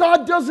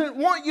doesn't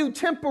want you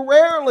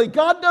temporarily.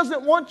 God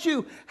doesn't want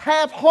you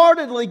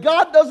half-heartedly.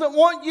 God doesn't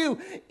want you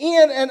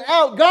in and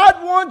out.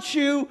 God wants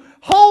you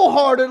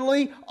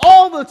wholeheartedly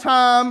all the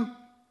time.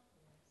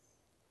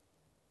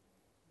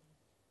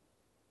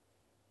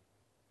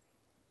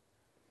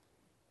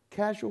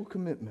 casual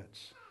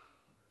commitments.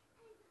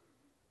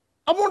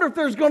 I wonder if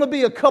there's going to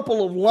be a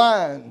couple of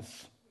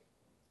lines.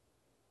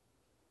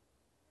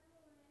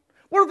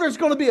 What if there's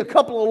going to be a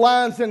couple of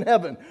lines in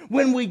heaven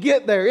when we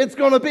get there? It's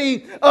going to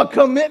be a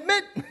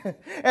commitment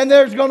and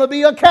there's going to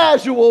be a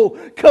casual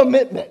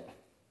commitment.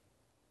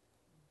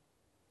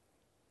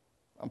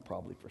 I'm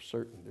probably for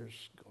certain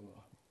there's going to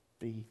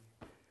be.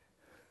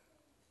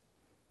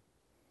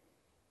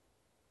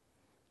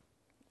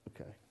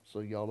 Okay,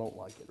 so y'all don't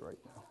like it right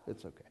now.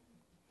 It's okay.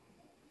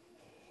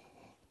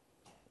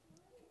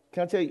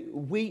 Can I tell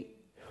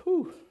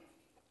you,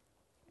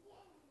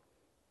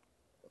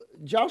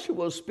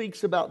 Joshua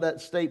speaks about that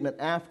statement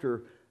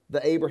after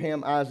the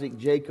Abraham, Isaac,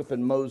 Jacob,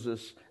 and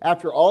Moses,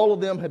 after all of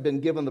them had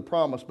been given the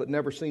promise but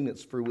never seen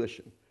its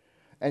fruition.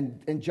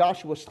 And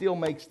Joshua still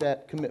makes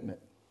that commitment.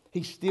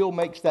 He still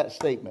makes that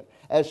statement.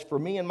 As for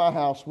me and my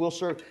house, we'll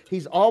serve.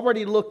 He's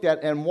already looked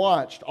at and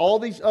watched all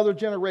these other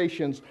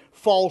generations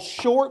fall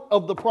short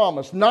of the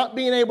promise, not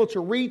being able to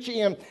reach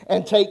in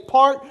and take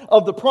part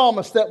of the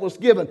promise that was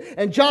given.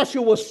 And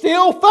Joshua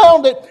still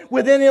found it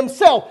within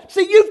himself.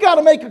 See, you've got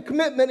to make a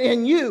commitment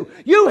in you.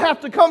 You have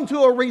to come to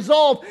a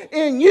resolve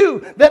in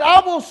you that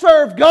I will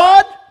serve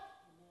God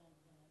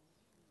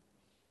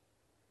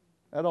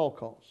at all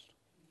costs.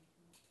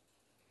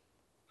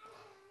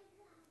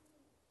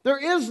 There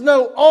is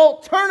no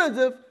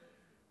alternative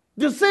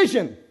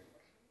decision.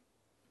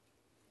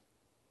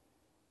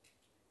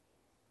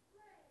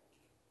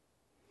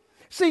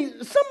 See,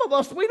 some of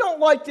us, we don't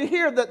like to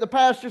hear that the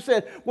pastor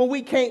said, well,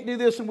 we can't do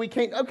this and we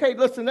can't. Okay,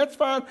 listen, that's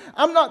fine.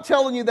 I'm not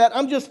telling you that.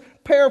 I'm just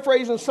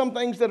paraphrasing some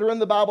things that are in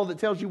the Bible that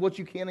tells you what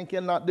you can and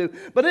cannot do.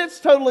 But it's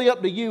totally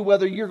up to you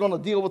whether you're going to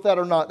deal with that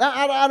or not.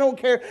 I don't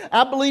care.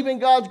 I believe in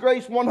God's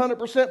grace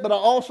 100%, but I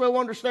also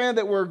understand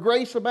that where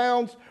grace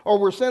abounds or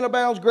where sin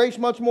abounds, grace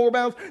much more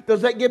abounds.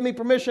 Does that give me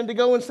permission to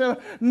go and sin?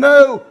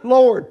 No,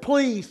 Lord,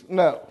 please,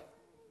 no.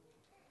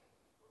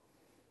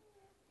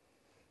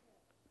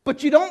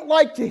 But you don't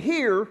like to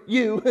hear,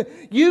 you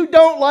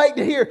don't like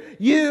to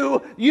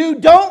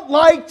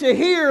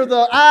hear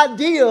the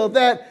idea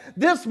that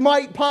this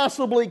might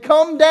possibly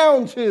come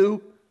down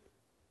to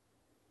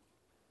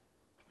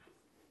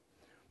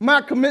my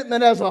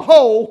commitment as a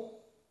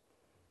whole.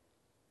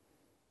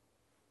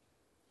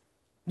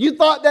 You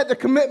thought that the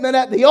commitment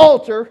at the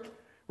altar,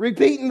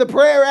 repeating the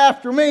prayer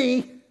after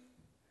me,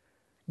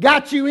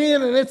 got you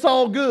in and it's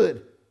all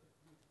good.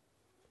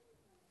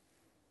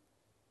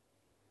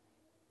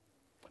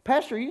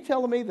 Pastor, are you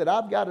telling me that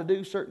I've got to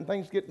do certain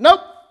things to get...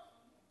 Nope.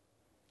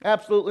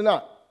 Absolutely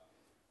not.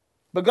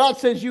 But God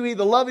says you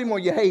either love Him or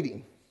you hate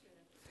Him.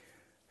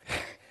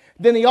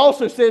 Then He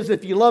also says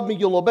if you love me,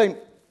 you'll obey me.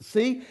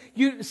 See,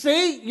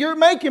 you're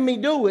making me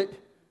do it.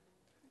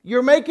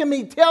 You're making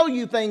me tell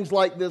you things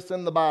like this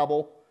in the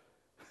Bible.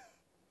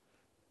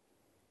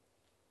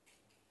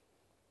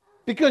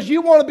 Because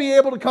you want to be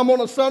able to come on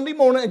a Sunday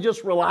morning and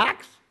just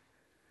relax.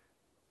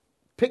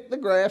 Pick the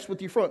grass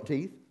with your front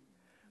teeth.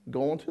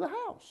 Going to the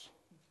house.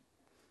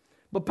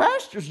 But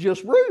pastor's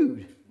just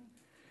rude.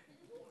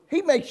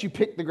 He makes you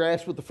pick the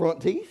grass with the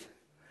front teeth,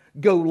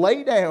 go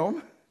lay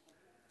down,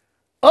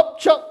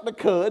 upchuck the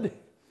cud,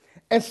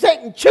 and sit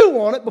and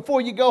chew on it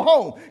before you go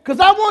home. Because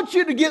I want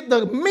you to get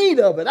the meat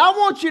of it. I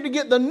want you to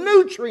get the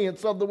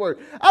nutrients of the word.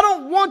 I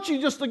don't want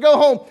you just to go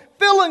home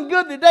feeling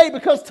good today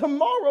because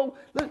tomorrow...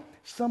 Look,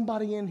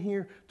 somebody in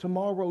here,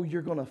 tomorrow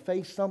you're going to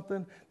face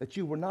something that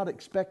you were not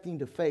expecting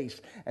to face,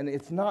 and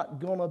it's not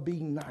going to be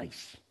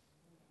nice.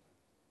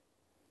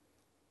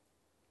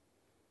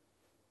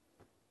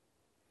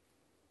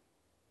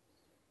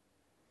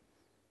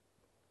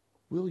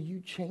 Will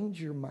you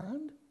change your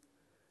mind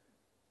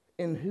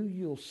in who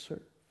you'll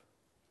serve?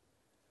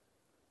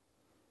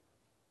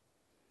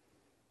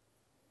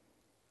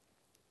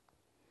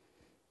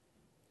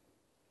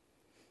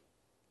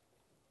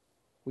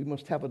 We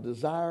must have a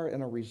desire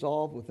and a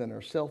resolve within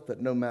ourselves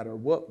that no matter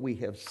what we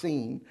have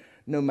seen,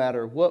 no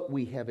matter what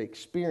we have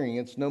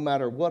experienced, no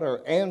matter what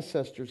our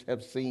ancestors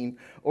have seen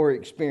or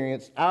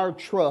experienced, our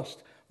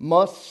trust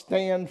must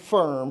stand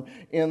firm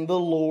in the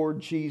Lord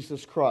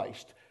Jesus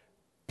Christ.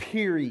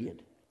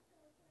 Period.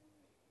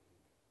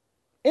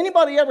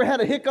 Anybody ever had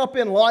a hiccup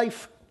in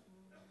life?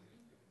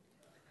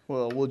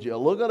 Well, would you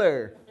look at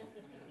there?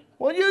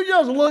 Well, you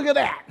just look at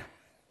that.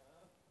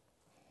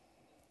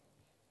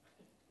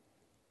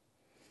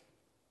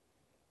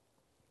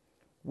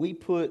 We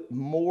put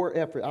more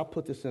effort, I'll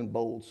put this in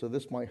bold, so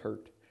this might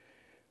hurt.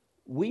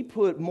 We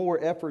put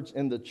more efforts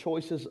in the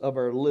choices of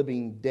our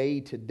living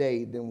day to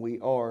day than we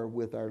are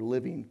with our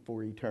living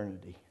for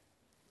eternity.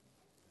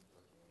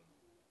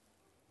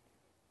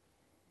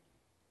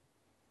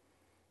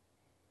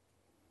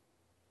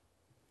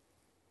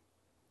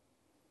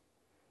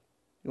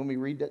 You want me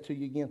to read that to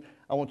you again?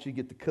 I want you to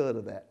get the cut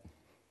of that.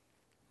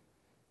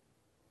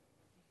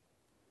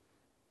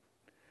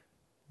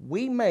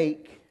 We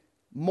make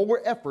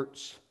more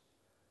efforts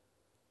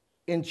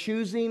in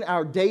choosing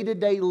our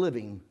day-to-day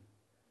living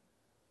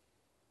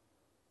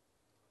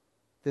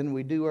than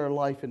we do our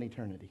life in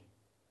eternity.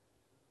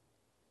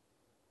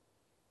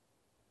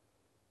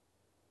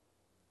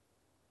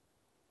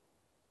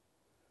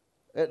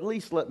 At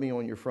least let me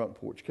on your front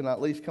porch. Can I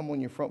at least come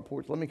on your front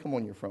porch? Let me come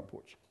on your front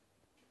porch.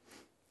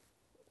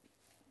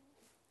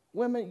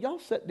 Wait a minute, y'all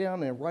sit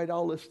down and write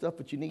all this stuff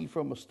that you need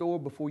from a store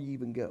before you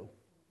even go.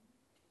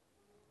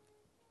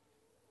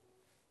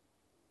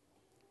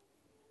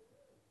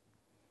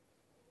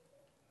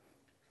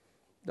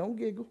 Don't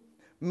giggle.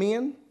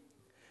 Men,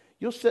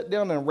 you'll sit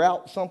down and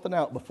route something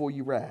out before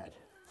you ride.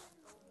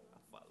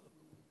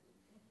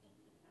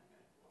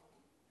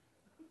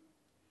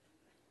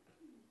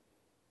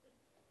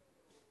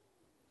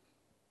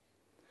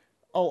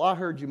 Oh, I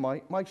heard you,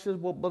 Mike. Mike says,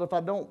 well, but if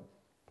I don't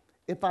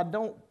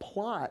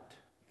plot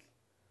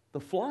the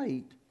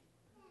flight,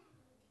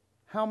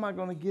 how am I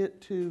going to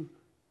get to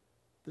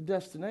the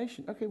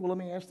destination? Okay, well, let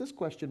me ask this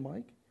question,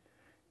 Mike.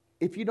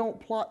 If you don't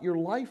plot your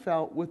life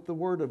out with the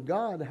Word of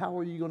God, how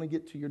are you going to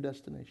get to your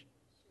destination?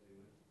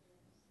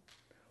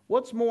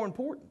 What's more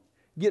important,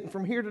 getting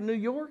from here to New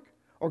York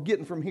or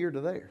getting from here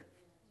to there?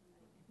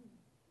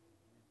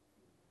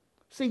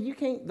 See, you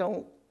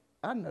don't,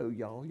 I know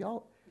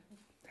y'all,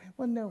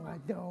 well, no, I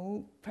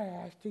don't,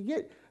 Pastor.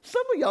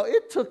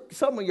 It took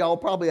some of y'all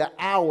probably an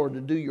hour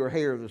to do your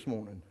hair this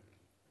morning.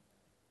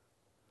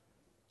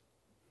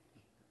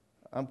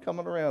 I'm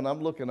coming around,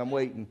 I'm looking, I'm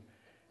waiting.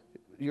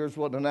 Yours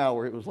wasn't an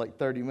hour, it was like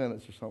 30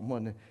 minutes or something,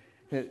 wasn't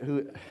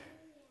it?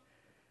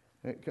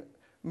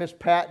 Miss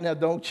Pat, now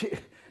don't you,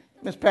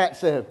 Miss Pat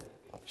said,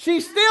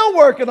 she's still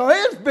working on it.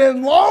 It's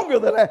been longer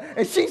than that,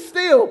 and she's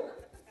still.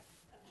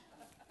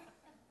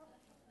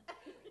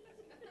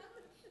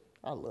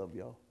 I love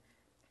y'all.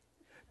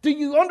 Do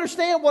you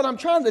understand what I'm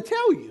trying to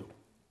tell you?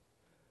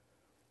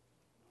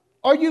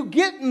 Are you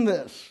getting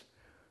this?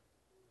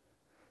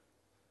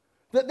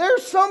 That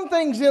there's some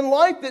things in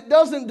life that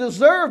doesn't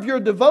deserve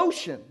your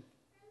devotion.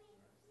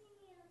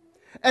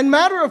 And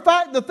matter of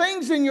fact, the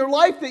things in your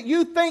life that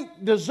you think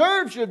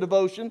deserves your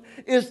devotion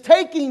is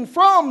taking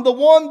from the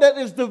one that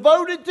is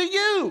devoted to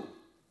you.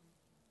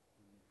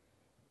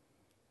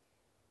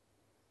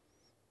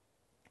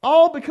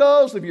 All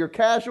because of your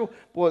casual,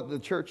 boy, the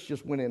church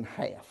just went in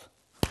half.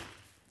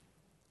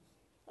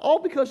 All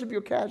because of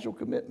your casual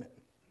commitment.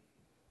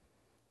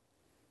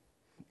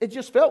 It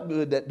just felt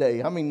good that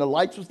day. I mean, the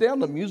lights was down,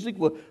 the music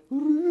was,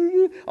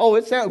 oh,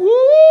 it sounded,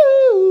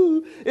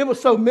 woo! It was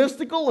so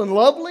mystical and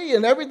lovely,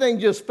 and everything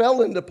just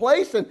fell into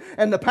place.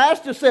 And the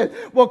pastor said,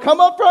 well, come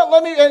up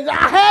front, and I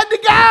had to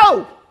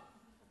go.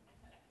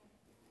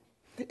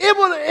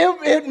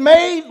 It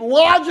made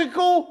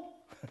logical.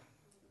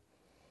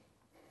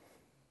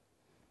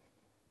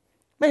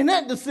 Man,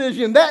 that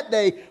decision that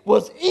day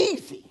was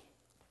easy.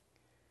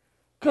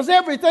 Because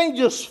everything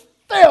just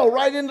fell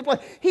right into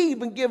place. He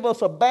even gave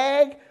us a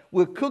bag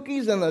with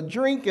cookies and a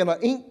drink and an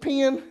ink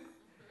pen.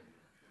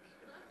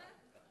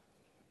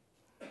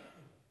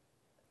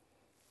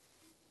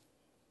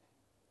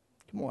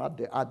 Come on,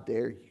 I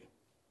dare you.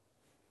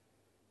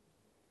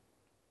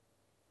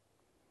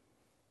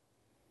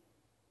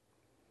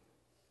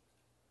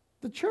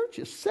 The church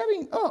is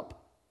setting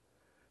up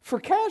for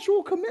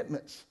casual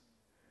commitments.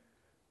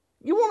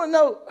 You want to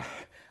know,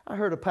 I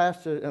heard a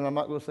pastor, and I'm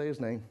not going to say his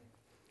name,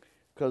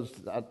 because,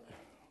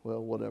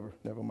 whatever,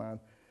 never mind.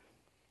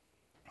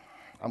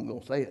 I'm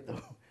going to say it,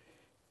 though.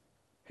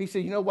 He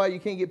said, you know why you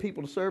can't get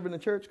people to serve in the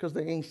church? Because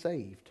they ain't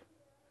saved.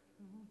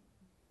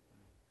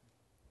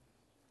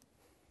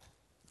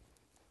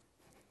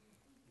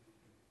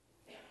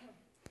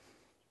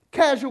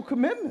 Casual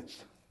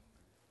commitments.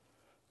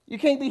 You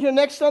can't be here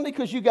next Sunday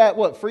because you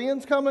got,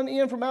 friends coming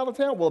in from out of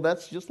town? Well,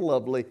 that's just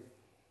lovely.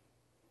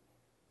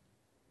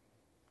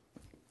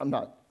 I'm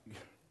not.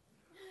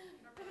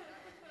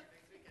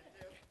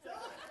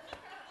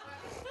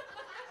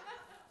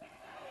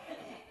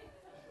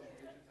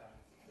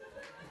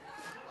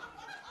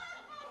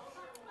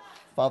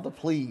 Father,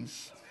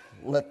 please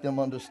let them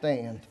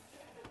understand.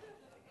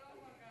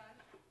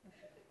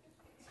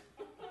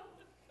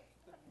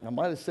 I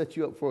might have set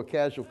you up for a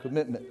casual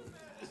commitment.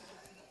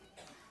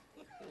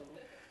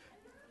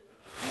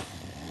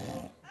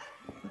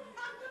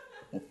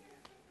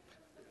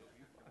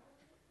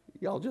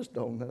 Y'all just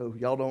don't know.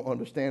 Y'all don't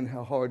understand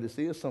how hard this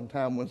is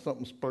sometimes when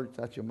something spurts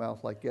out your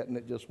mouth like that and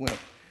it just went,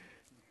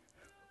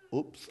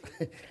 oops.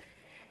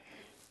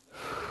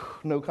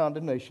 No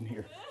condemnation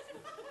here.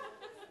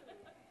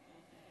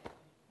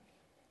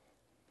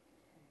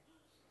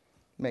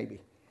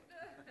 Maybe.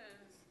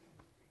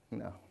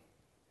 No.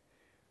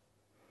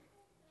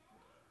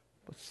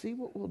 But see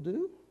what we'll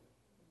do?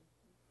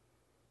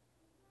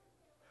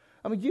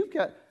 I mean,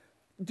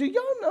 do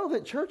y'all know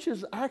that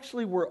churches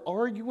actually were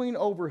arguing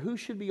over who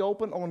should be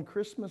open on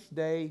Christmas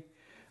Day?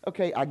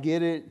 Okay, I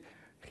get it.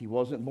 He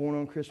wasn't born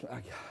on Christmas.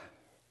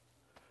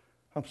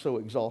 I'm so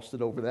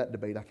exhausted over that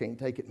debate, I can't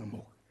take it no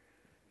more.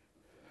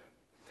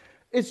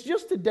 It's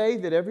just a day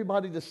that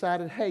everybody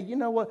decided, hey, you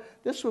know what?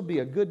 This would be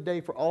a good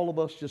day for all of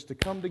us just to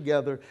come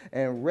together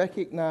and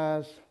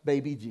recognize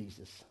baby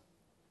Jesus.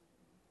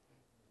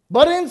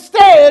 But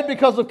instead,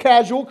 because of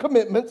casual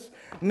commitments,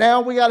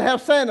 now we got to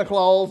have Santa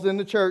Claus in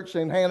the church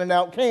and handing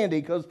out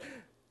candy because,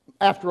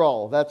 after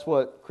all, that's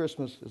what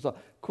Christmas is.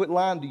 Quit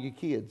lying to your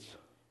kids.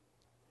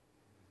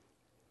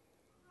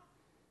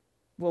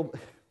 Well,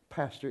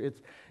 Pastor,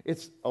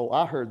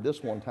 I heard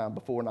this one time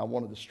before and I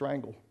wanted to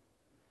strangle.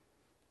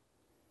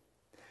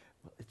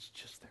 Well, it's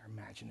just their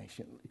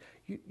imagination.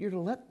 You're to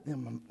let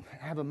them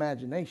have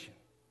imagination.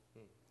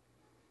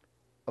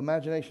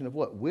 Imagination of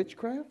what?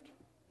 Witchcraft?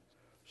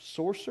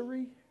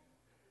 Sorcery?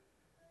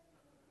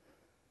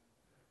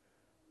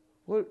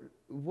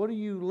 What are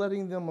you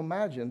letting them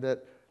imagine?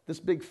 That this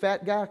big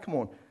fat guy, come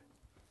on.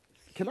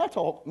 Can I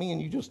talk? Me and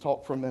you just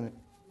talk for a minute.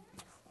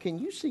 Can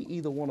you see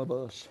either one of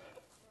us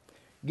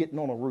getting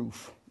on a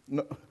roof?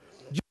 No,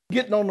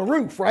 getting on the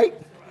roof, right?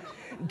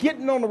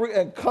 Getting on the roof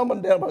and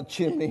coming down a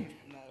chimney.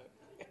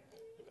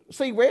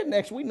 See,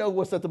 rednecks, we know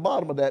what's at the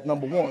bottom of that,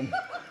 number one.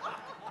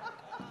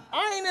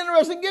 I ain't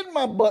interested in getting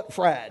my butt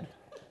fried.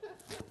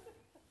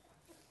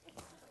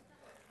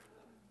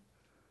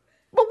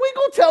 But we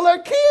go tell our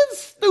kids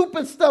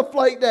stupid stuff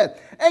like that.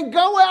 And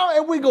go out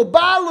and we go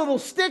buy little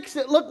sticks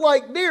that look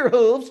like deer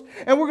hooves.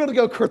 And we're going to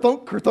go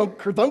kerthunk, kerthunk,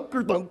 kerthunk,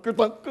 kerthunk,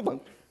 kerthunk,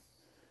 kerthunk.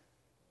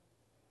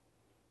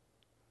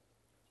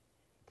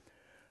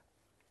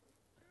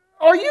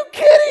 Are you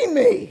kidding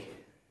me?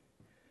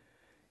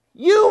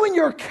 You and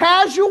your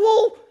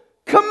casual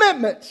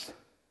commitments.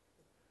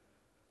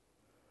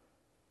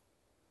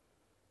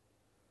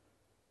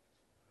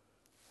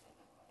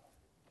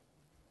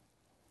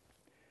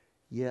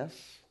 Yes,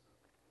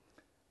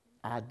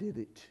 I did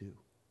it too.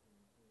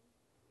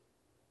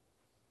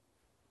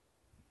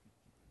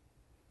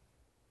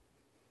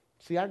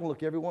 See, I can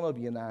look every one of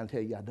you in the eye and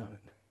tell you I done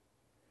it.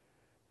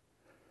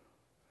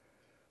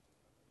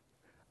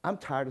 I'm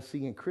tired of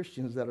seeing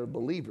Christians that are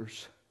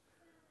believers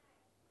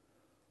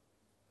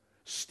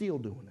still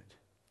doing it.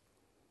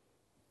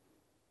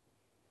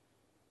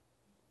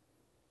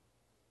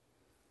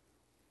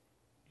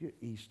 Your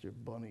Easter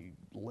bunny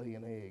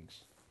laying eggs.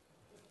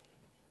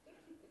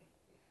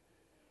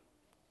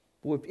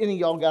 Boy, if any of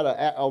y'all got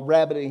a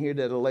rabbit in here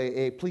that'll lay an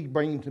egg, please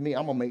bring him to me.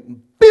 I'm going to make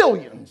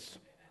billions.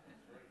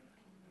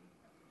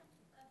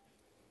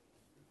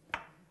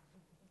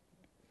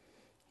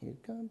 Here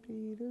come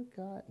Peter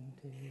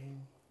Cottontail.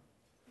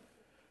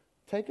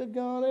 Take a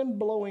gun and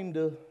blow him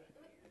to...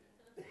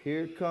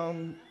 Here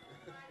come...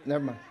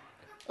 Never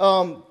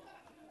mind.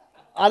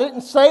 I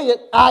didn't say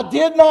it. I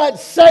did not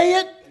say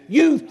it.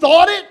 You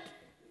thought it.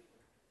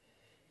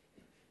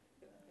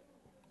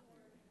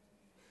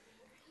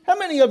 How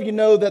many of you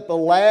know that the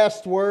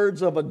last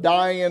words of a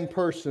dying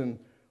person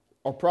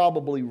are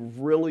probably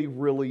really,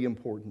 really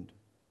important?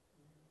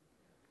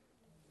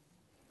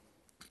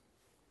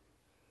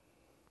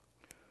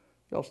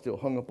 Y'all still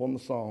hung up on the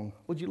song.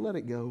 Would you let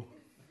it go?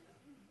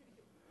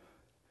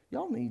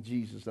 Y'all need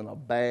Jesus in a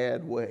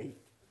bad way.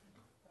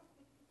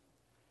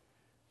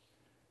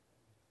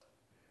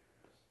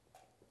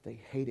 They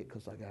hate it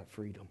because I got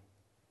freedom.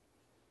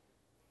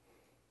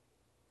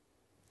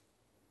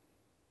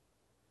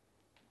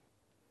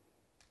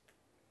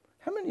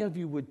 How many of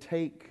you would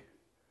take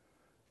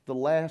the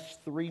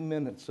last 3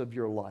 minutes of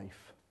your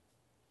life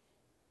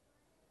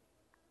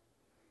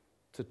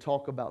to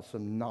talk about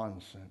some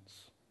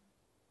nonsense?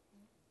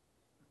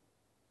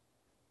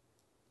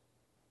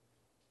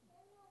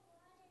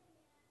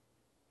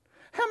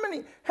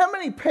 How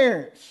many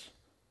parents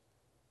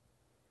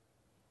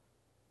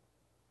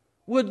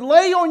would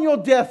lay on your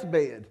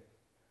deathbed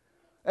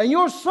and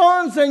your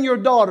sons and your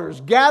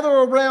daughters gather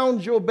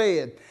around your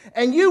bed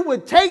and you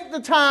would take the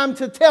time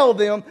to tell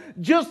them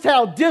just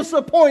how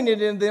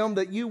disappointed in them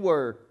that you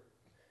were?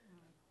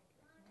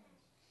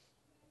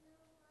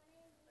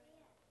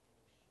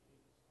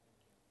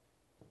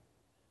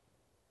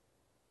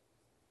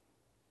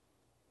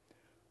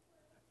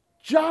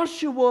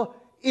 Joshua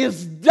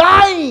is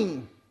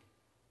dying.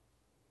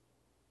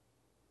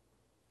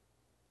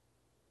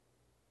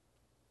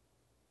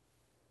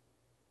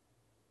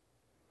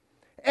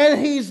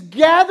 And he's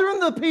gathering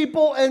the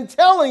people and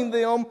telling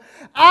them,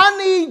 I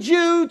need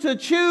you to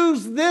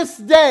choose this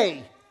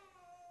day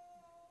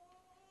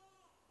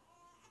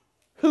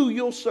who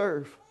you'll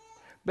serve.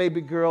 Baby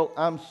girl,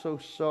 I'm so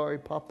sorry.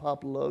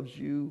 Pop loves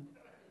you.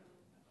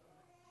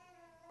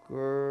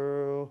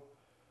 Girl,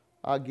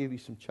 I'll give you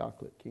some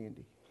chocolate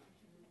candy.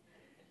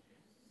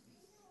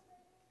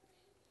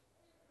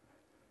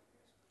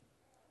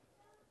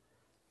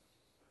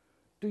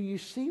 Do you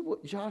see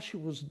what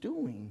Joshua's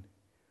doing?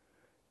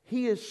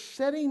 He is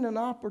setting an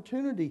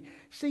opportunity.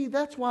 See,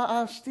 that's why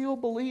I still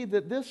believe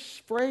that this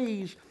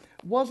phrase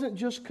wasn't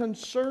just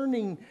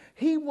concerning.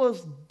 He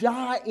was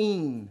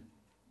dying.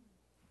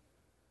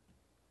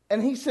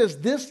 And he says,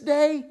 this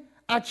day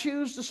I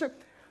choose to serve.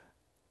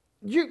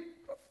 You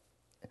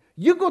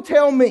go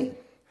tell me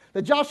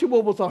that Joshua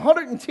was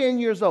 110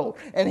 years old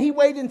and he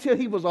waited until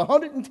he was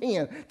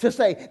 110 to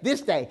say,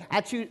 this day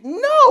I choose.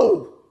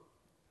 No!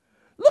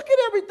 Look at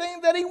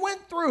everything that he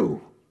went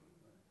through.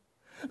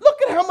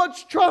 Look at how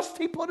much trust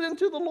he put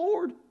into the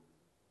Lord.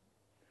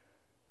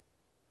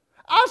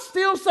 I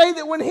still say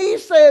that when he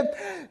said,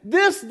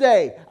 this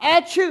day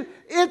I choose,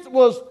 it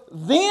was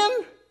then,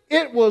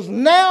 it was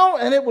now,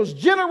 and it was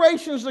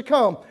generations to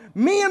come.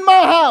 Me and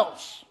my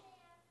house.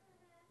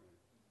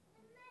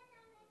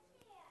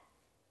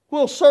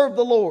 will serve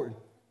the Lord.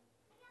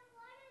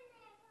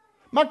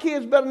 My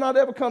kids better not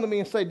ever come to me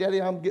and say,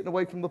 Daddy, I'm getting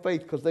away from the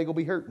faith, because they're going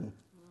to be hurting.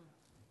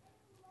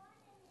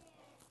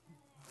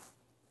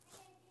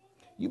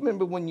 You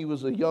remember when you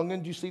was a youngin'?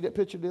 Did you see that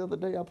picture the other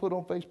day I put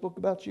on Facebook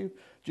about you?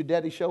 Did your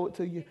daddy show it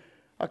to you?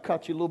 I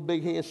caught your little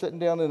big head sitting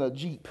down in a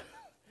Jeep.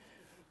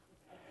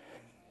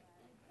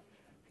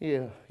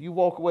 Yeah, you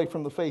walk away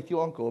from the faith,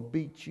 your uncle will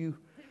beat you.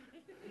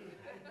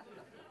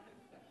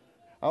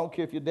 I don't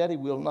care if your daddy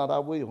will or not, I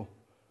will.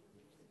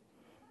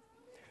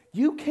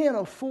 You can't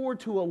afford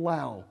to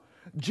allow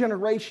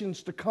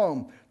generations to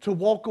come to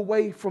walk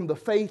away from the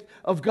faith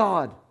of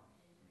God.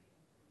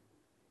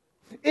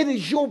 It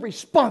is your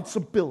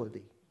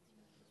responsibility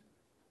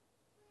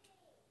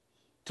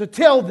to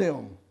tell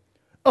them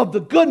of the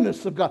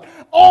goodness of God.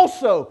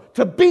 Also,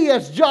 to be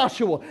as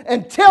Joshua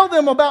and tell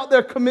them about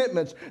their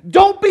commitments.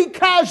 Don't be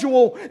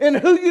casual in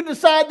who you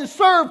decide to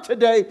serve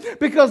today,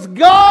 because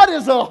God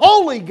is a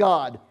holy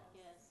God.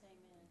 Yes, amen.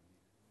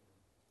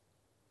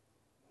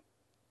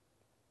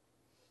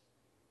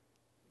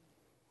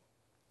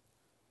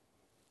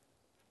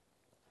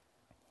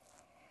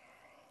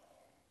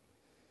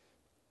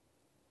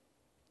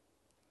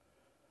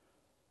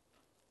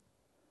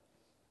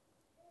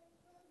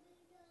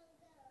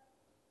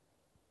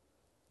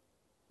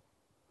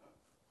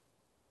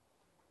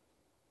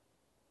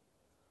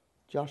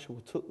 Joshua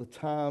took the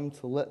time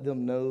to let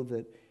them know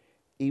that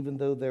even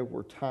though there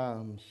were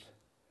times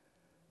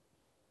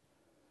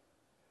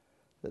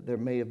that there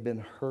may have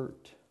been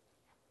hurt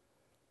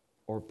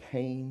or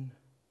pain,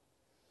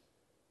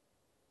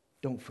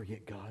 don't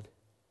forget God.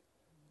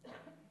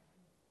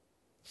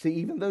 See,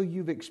 even though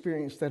you've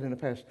experienced that in the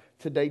past,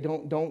 today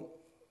don't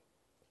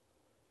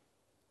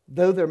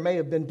though there may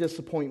have been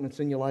disappointments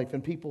in your life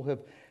and people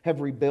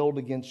have rebelled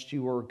against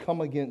you or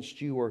come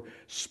against you or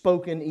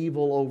spoken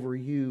evil over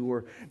you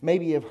or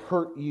maybe have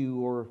hurt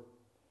you, or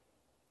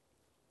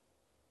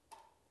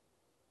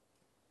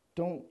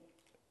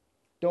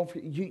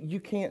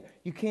you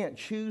can't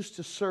choose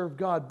to serve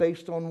God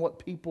based on what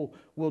people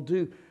will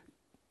do.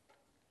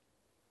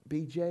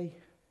 BJ,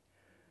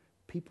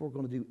 people are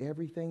going to do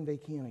everything they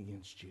can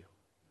against you,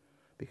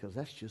 because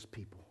that's just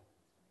people.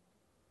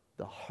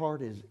 The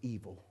heart is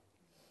evil.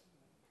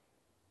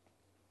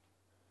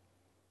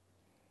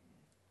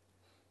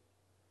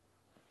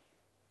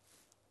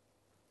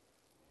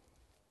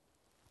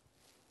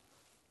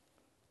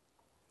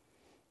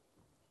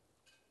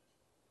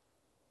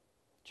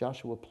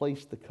 Joshua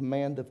placed the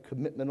command of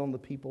commitment on the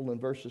people in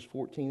verses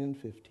 14 and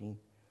 15.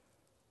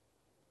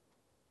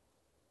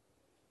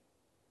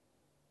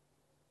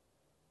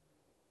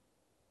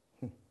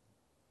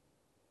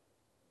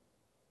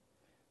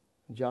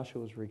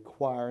 Joshua is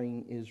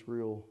requiring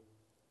Israel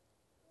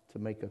to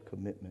make a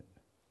commitment.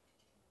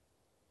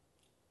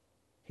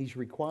 He's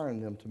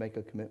requiring them to make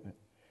a commitment.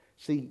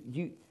 See,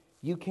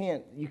 you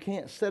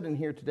can't sit in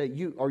here today.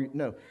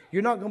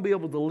 You're not going to be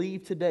able to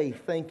leave today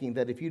thinking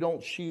that if you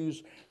don't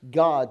choose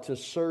God to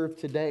serve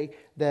today,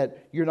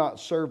 that you're not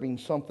serving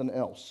something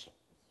else.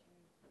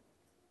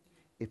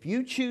 If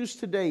you choose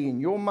today in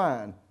your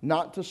mind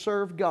not to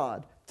serve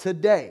God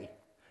today,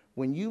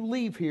 when you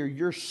leave here,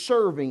 you're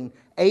serving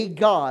a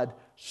God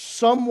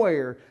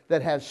somewhere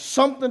that has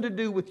something to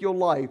do with your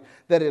life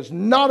that is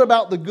not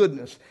about the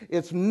goodness.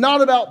 It's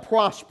not about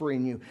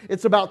prospering you.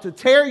 It's about to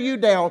tear you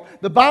down.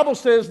 The Bible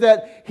says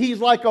that he's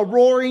like a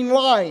roaring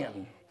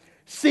lion,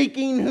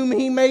 seeking whom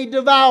he may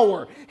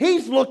devour.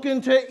 He's looking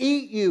to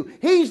eat you.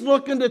 He's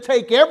looking to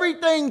take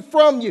everything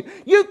from you.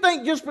 You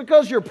think just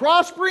because you're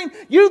prospering,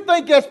 you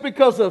think that's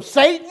because of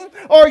Satan?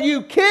 Are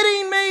you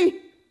kidding me?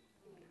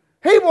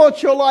 He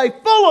wants your life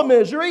full of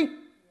misery.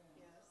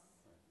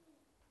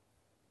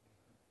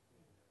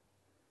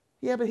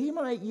 Yeah, but he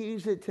might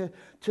use it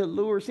to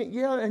lure us in.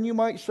 Yeah, and you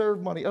might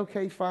serve money.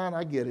 Okay, fine,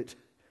 I get it.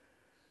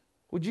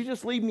 Would you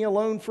just leave me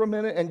alone for a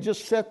minute and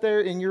just sit there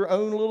in your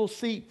own little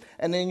seat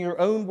and in your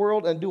own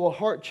world and do a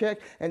heart check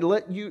and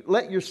let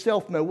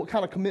yourself know what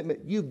kind of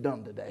commitment you've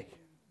done today?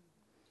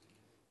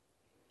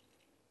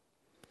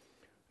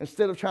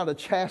 Instead of trying to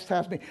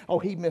chastise me, oh,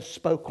 he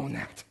misspoke on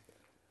that.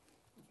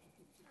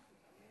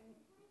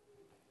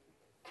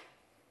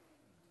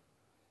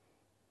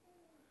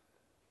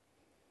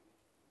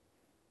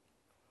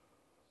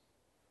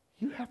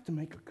 You have to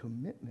make a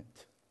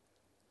commitment.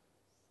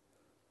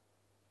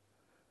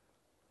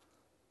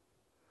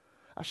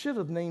 I should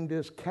have named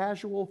this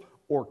casual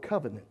or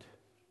covenant.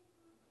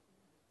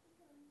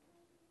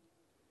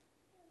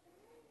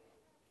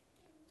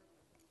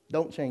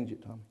 Don't change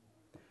it, Tommy.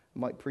 I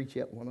might preach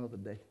it one other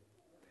day.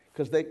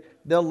 Because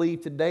they'll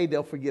leave today,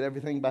 they'll forget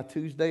everything by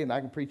Tuesday, and I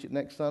can preach it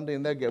next Sunday,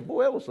 and they'll go,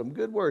 boy, that was some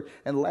good word.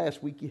 And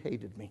last week you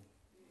hated me.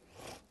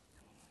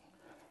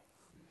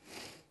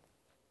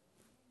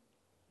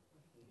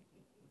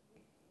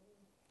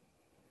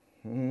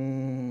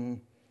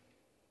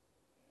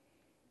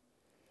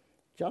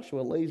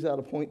 Joshua lays out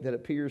a point that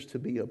appears to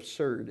be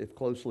absurd if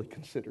closely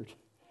considered.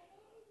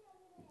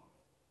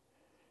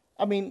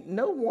 I mean,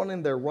 no one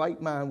in their right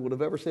mind would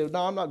have ever said, no,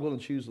 I'm not going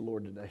to choose the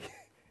Lord today.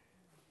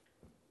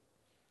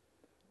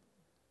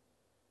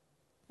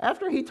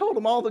 After he told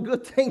them all the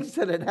good things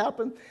that had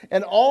happened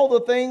and all the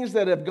things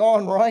that have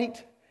gone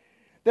right,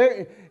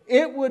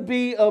 it would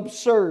be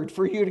absurd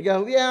for you to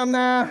go, yeah,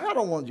 nah, I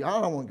don't want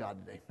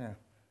God today. Nah.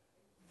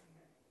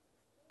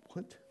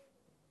 What?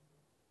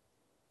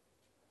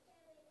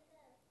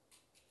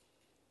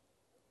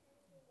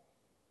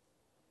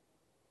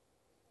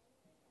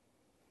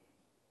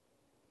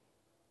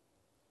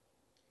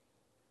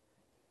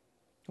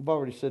 I've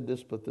already said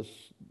this, but this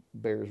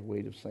bears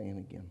weight of saying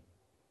again.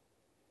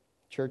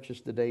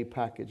 Churches today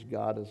package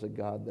God as a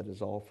God that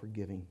is all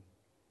forgiving.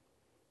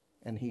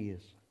 And He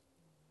is.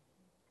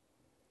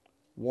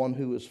 One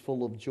who is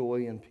full of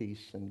joy and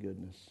peace and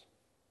goodness.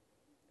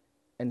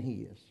 And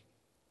He is.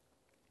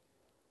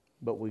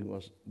 But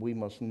we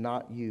must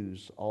not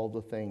use all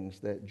the things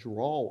that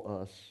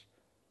draw us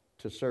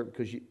to serve.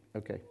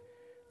 Okay,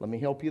 let me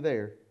help you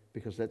there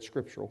because that's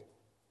scriptural.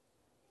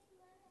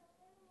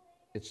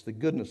 It's the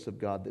goodness of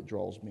God that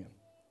draws men.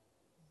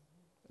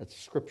 That's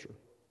scripture.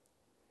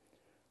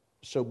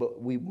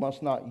 But we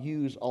must not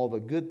use all the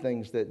good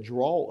things that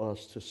draw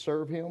us to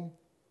serve Him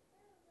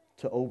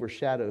to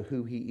overshadow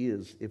who He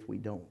is if we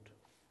don't.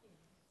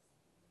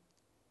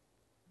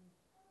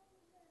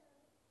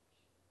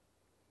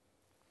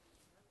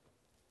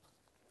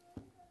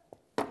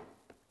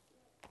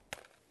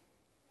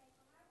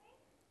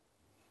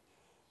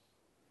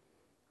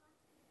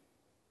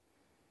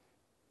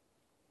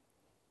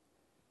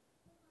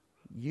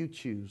 You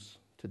choose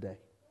today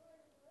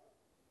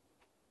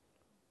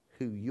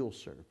who you'll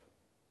serve.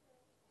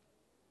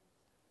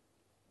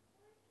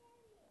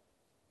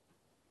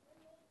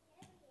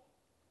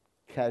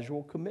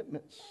 Casual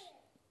commitments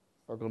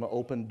are going to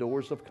open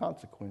doors of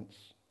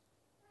consequence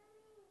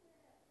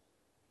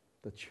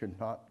that you're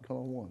not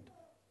going to want.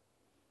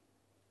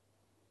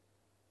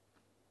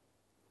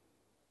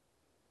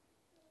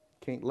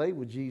 Can't lay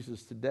with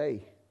Jesus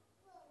today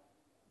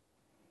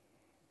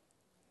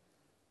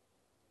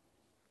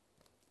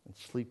and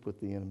sleep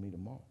with the enemy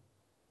tomorrow.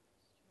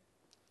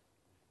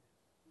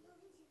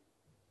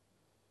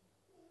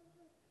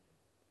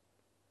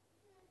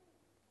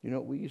 You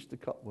know what we used to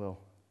call,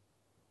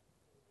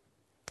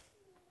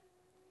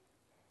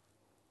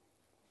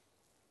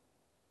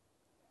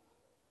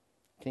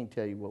 can't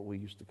tell you what we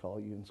used to call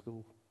you in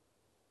school.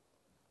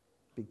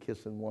 Be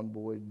kissing one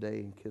boy today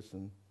and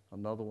kissing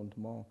another one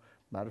tomorrow.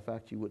 Matter of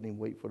fact, you wouldn't even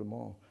wait for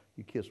tomorrow.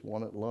 You kiss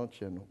one at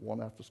lunch and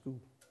one after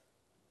school.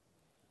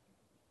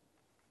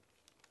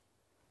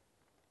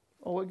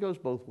 Oh, it goes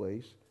both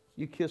ways.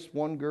 You kiss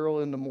one girl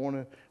in the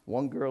morning,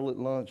 one girl at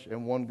lunch,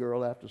 and one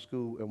girl after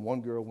school, and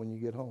one girl when you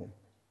get home.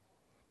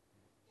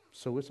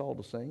 So it's all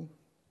the same.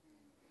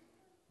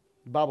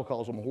 The Bible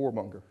calls them a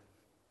whoremonger.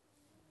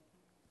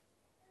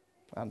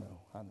 I know.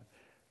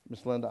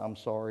 Miss Linda, I'm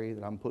sorry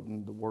that I'm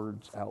putting the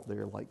words out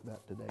there like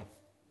that today.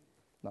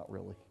 Not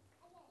really.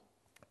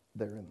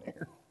 They're in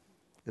there.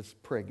 It's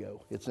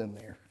prego. It's in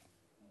there.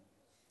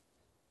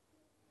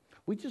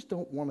 We just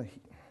don't want to...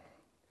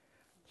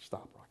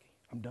 Stop, Rocky.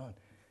 I'm done.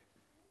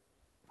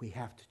 We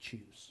have to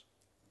choose.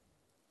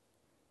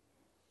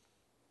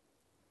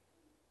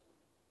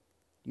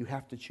 You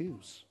have to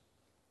choose.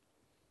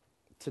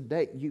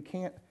 Today, you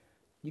can't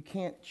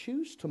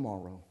choose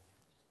tomorrow.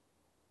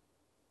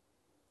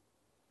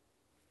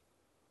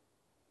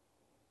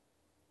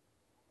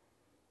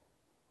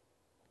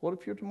 What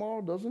if your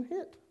tomorrow doesn't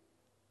hit?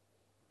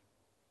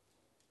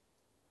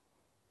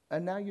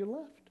 And now you're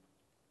left.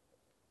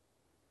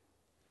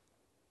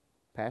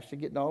 Pastor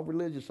getting all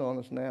religious on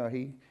us now.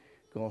 He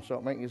going to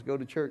start making us go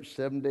to church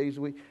 7 days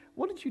a week.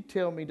 What did you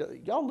tell me?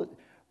 Y'all,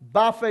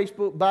 by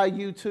Facebook, by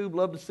YouTube,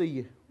 love to see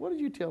you. What did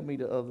you tell me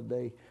the other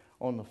day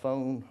on the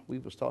phone?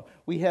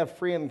 We have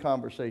friend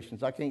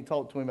conversations. I can't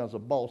talk to him as a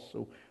boss,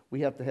 so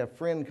we have to have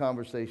friend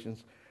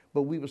conversations.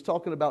 But we was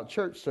talking about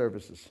church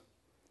services.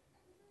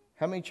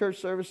 How many church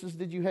services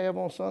did you have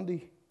on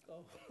Sunday?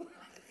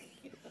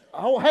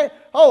 Hold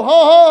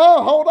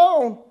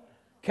on.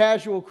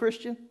 Casual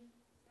Christian.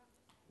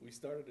 We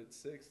started at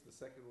 6, the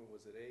second one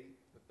was at 8,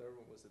 the third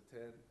one was at 10,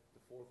 the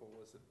fourth one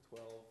was at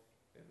 12,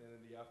 and then in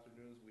the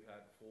afternoons we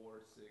had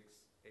 4, 6,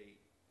 8.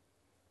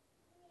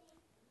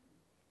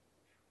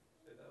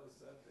 And that was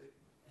Sunday.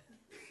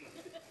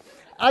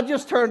 I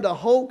just turned the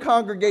whole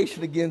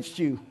congregation against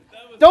you.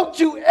 Don't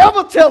you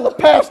ever tell the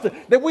pastor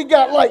that we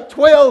got like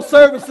 12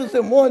 services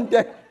in one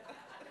day.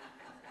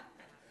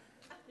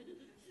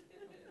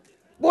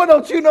 Boy,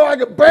 don't you know I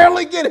could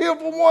barely get here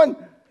for one?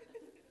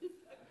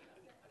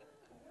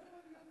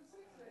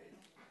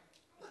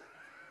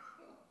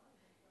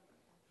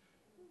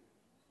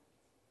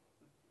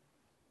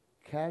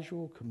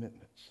 Casual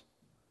commitments.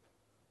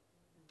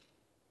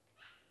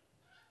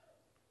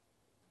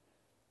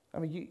 I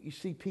mean, you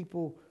see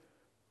people,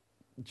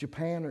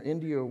 Japan or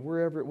India or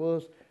wherever it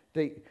was,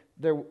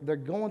 they're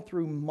going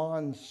through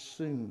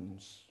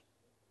monsoons,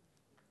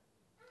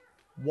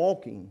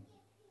 walking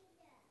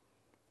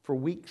for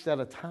weeks at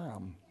a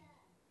time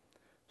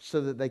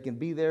so that they can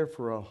be there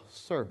for a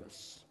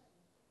service.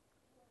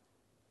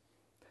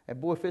 And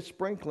boy, if it's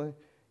sprinkling,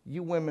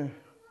 you women...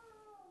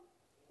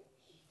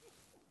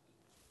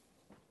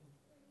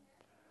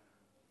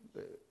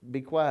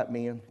 be quiet,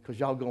 men, because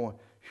y'all going,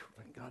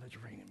 thank God it's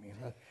raining,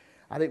 man.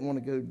 I didn't want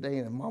to go today,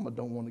 and Mama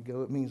don't want to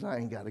go. It means I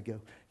ain't got to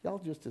go. Y'all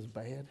just as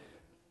bad.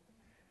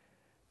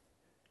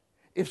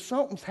 If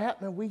something's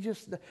happening, we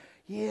just,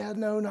 yeah,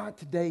 no, not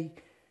today.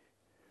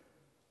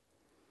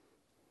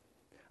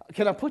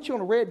 Can I put you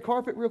on a red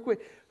carpet real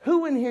quick?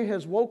 Who in here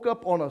has woke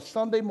up on a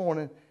Sunday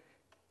morning?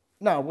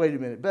 No, wait a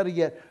minute. Better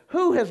yet,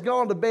 who has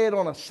gone to bed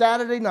on a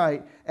Saturday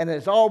night and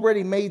has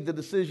already made the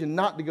decision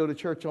not to go to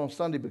church on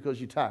Sunday because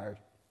you're tired?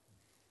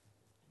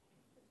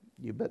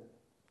 You bet.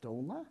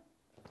 Don't lie.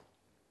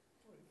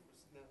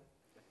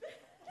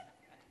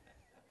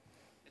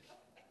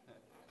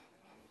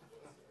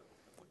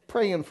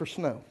 Praying for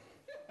snow.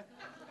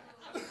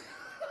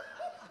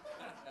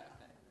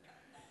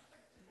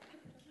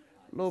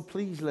 Lord,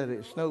 please let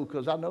it snow,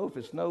 because I know if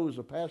it snows,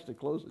 the pastor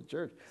closes the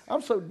church.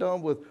 I'm so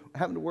done with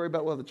having to worry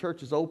about whether the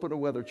church is open or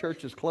whether the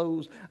church is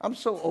closed. I'm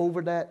so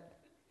over that.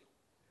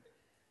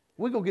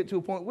 We're going to get to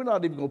a point, we're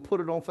not even going to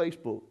put it on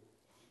Facebook.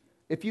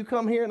 If you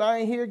come here and I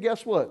ain't here,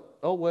 guess what?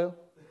 Oh, well,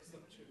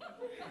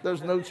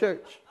 there's no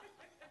church.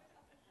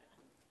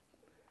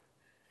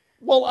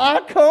 Well,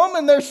 I come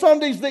and there's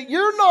Sundays that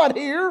you're not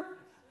here.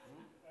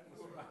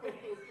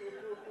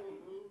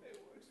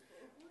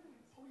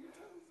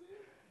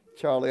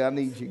 Charlie, I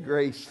need your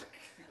grace.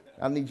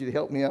 I need you to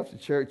help me out to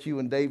church, you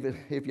and David,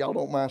 if y'all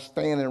don't mind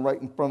standing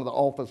right in front of the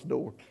office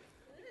door.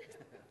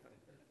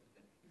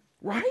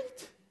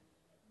 Right?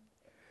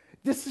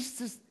 This is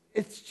just,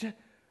 it's just,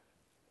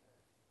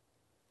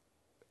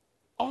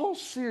 all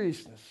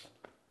seriousness,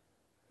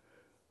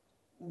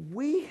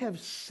 we have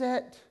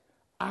set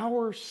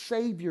our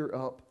Savior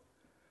up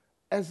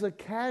as a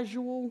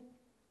casual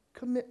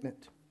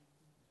commitment.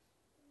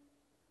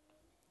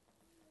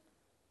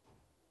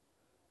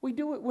 We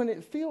do it when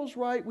it feels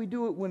right. We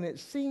do it when it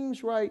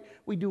seems right.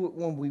 We do it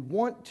when we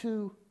want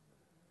to.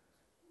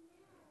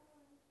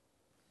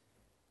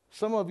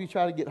 Some of you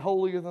try to get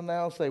holier than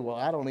thou and say, well,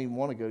 I don't even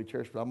want to go to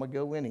church, but I'm going to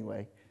go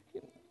anyway.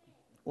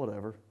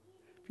 Whatever.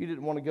 If you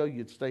didn't want to go,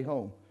 you'd stay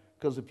home.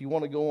 Because if you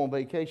want to go on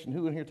vacation,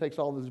 who in here takes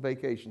all these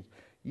vacations?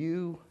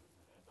 You.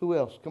 Who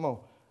else? Come on.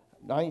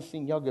 I ain't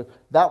seen y'all go.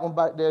 That one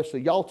back there, so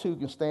y'all two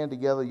can stand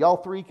together. Y'all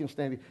three can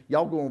stand together.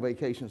 Y'all go on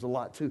vacations a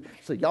lot too.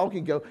 So y'all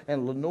can go,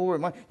 and Lenore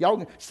and Mike, y'all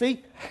can,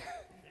 see,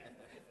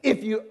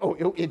 if you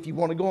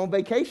want to go on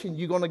vacation,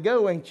 you're going to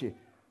go, ain't you?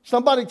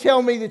 Somebody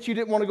tell me that you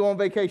didn't want to go on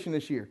vacation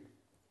this year.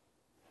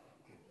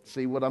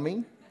 See what I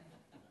mean?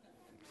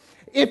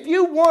 If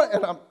you want,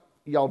 and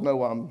y'all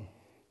know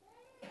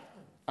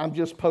I'm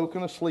just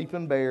poking a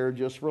sleeping bear,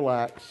 just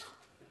relax.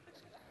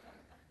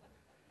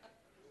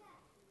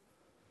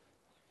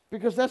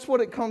 Because that's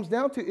what it comes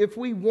down to. If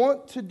we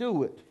want to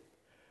do it,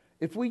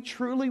 if we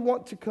truly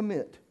want to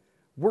commit,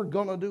 we're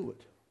going to do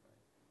it.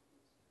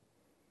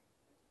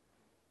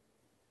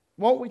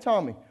 Won't we,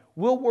 Tommy?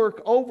 We'll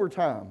work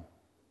overtime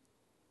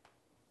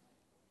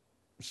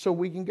so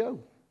we can go.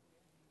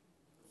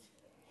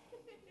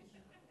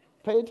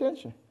 Pay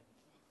attention.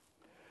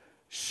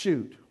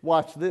 Shoot,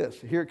 watch this.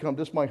 Here it comes.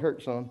 This might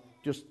hurt, son.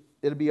 Just,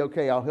 it'll be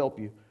okay. I'll help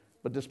you.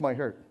 But this might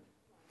hurt.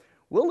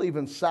 We'll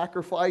even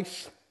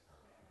sacrifice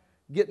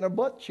getting our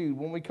butt chewed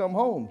when we come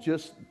home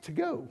just to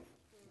go.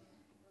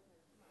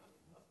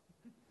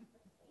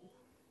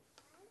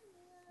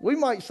 We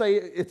might say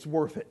it's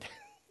worth it.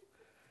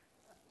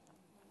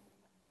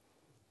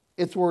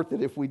 It's worth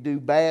it if we do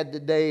bad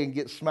today and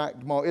get smacked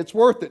tomorrow. It's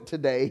worth it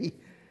today.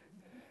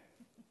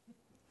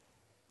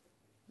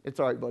 It's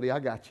all right, buddy. I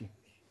got you.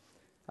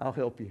 I'll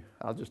help you.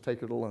 I'll just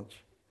take her to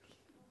lunch.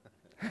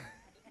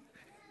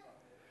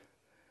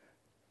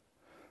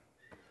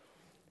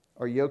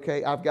 Are you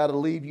okay? I've got to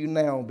leave you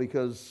now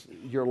because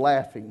you're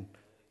laughing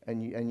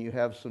and you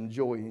have some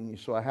joy in you.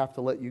 So I have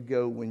to let you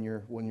go when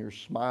you're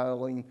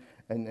smiling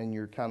and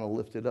you're kind of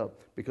lifted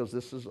up, because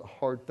this is a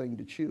hard thing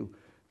to chew,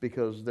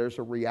 because there's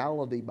a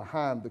reality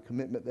behind the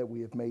commitment that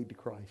we have made to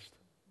Christ.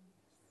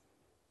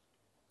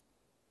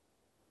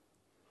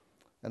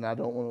 And I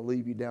don't want to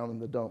leave you down in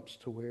the dumps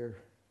to where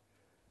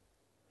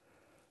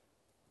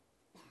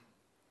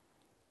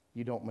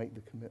you don't make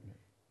the commitment.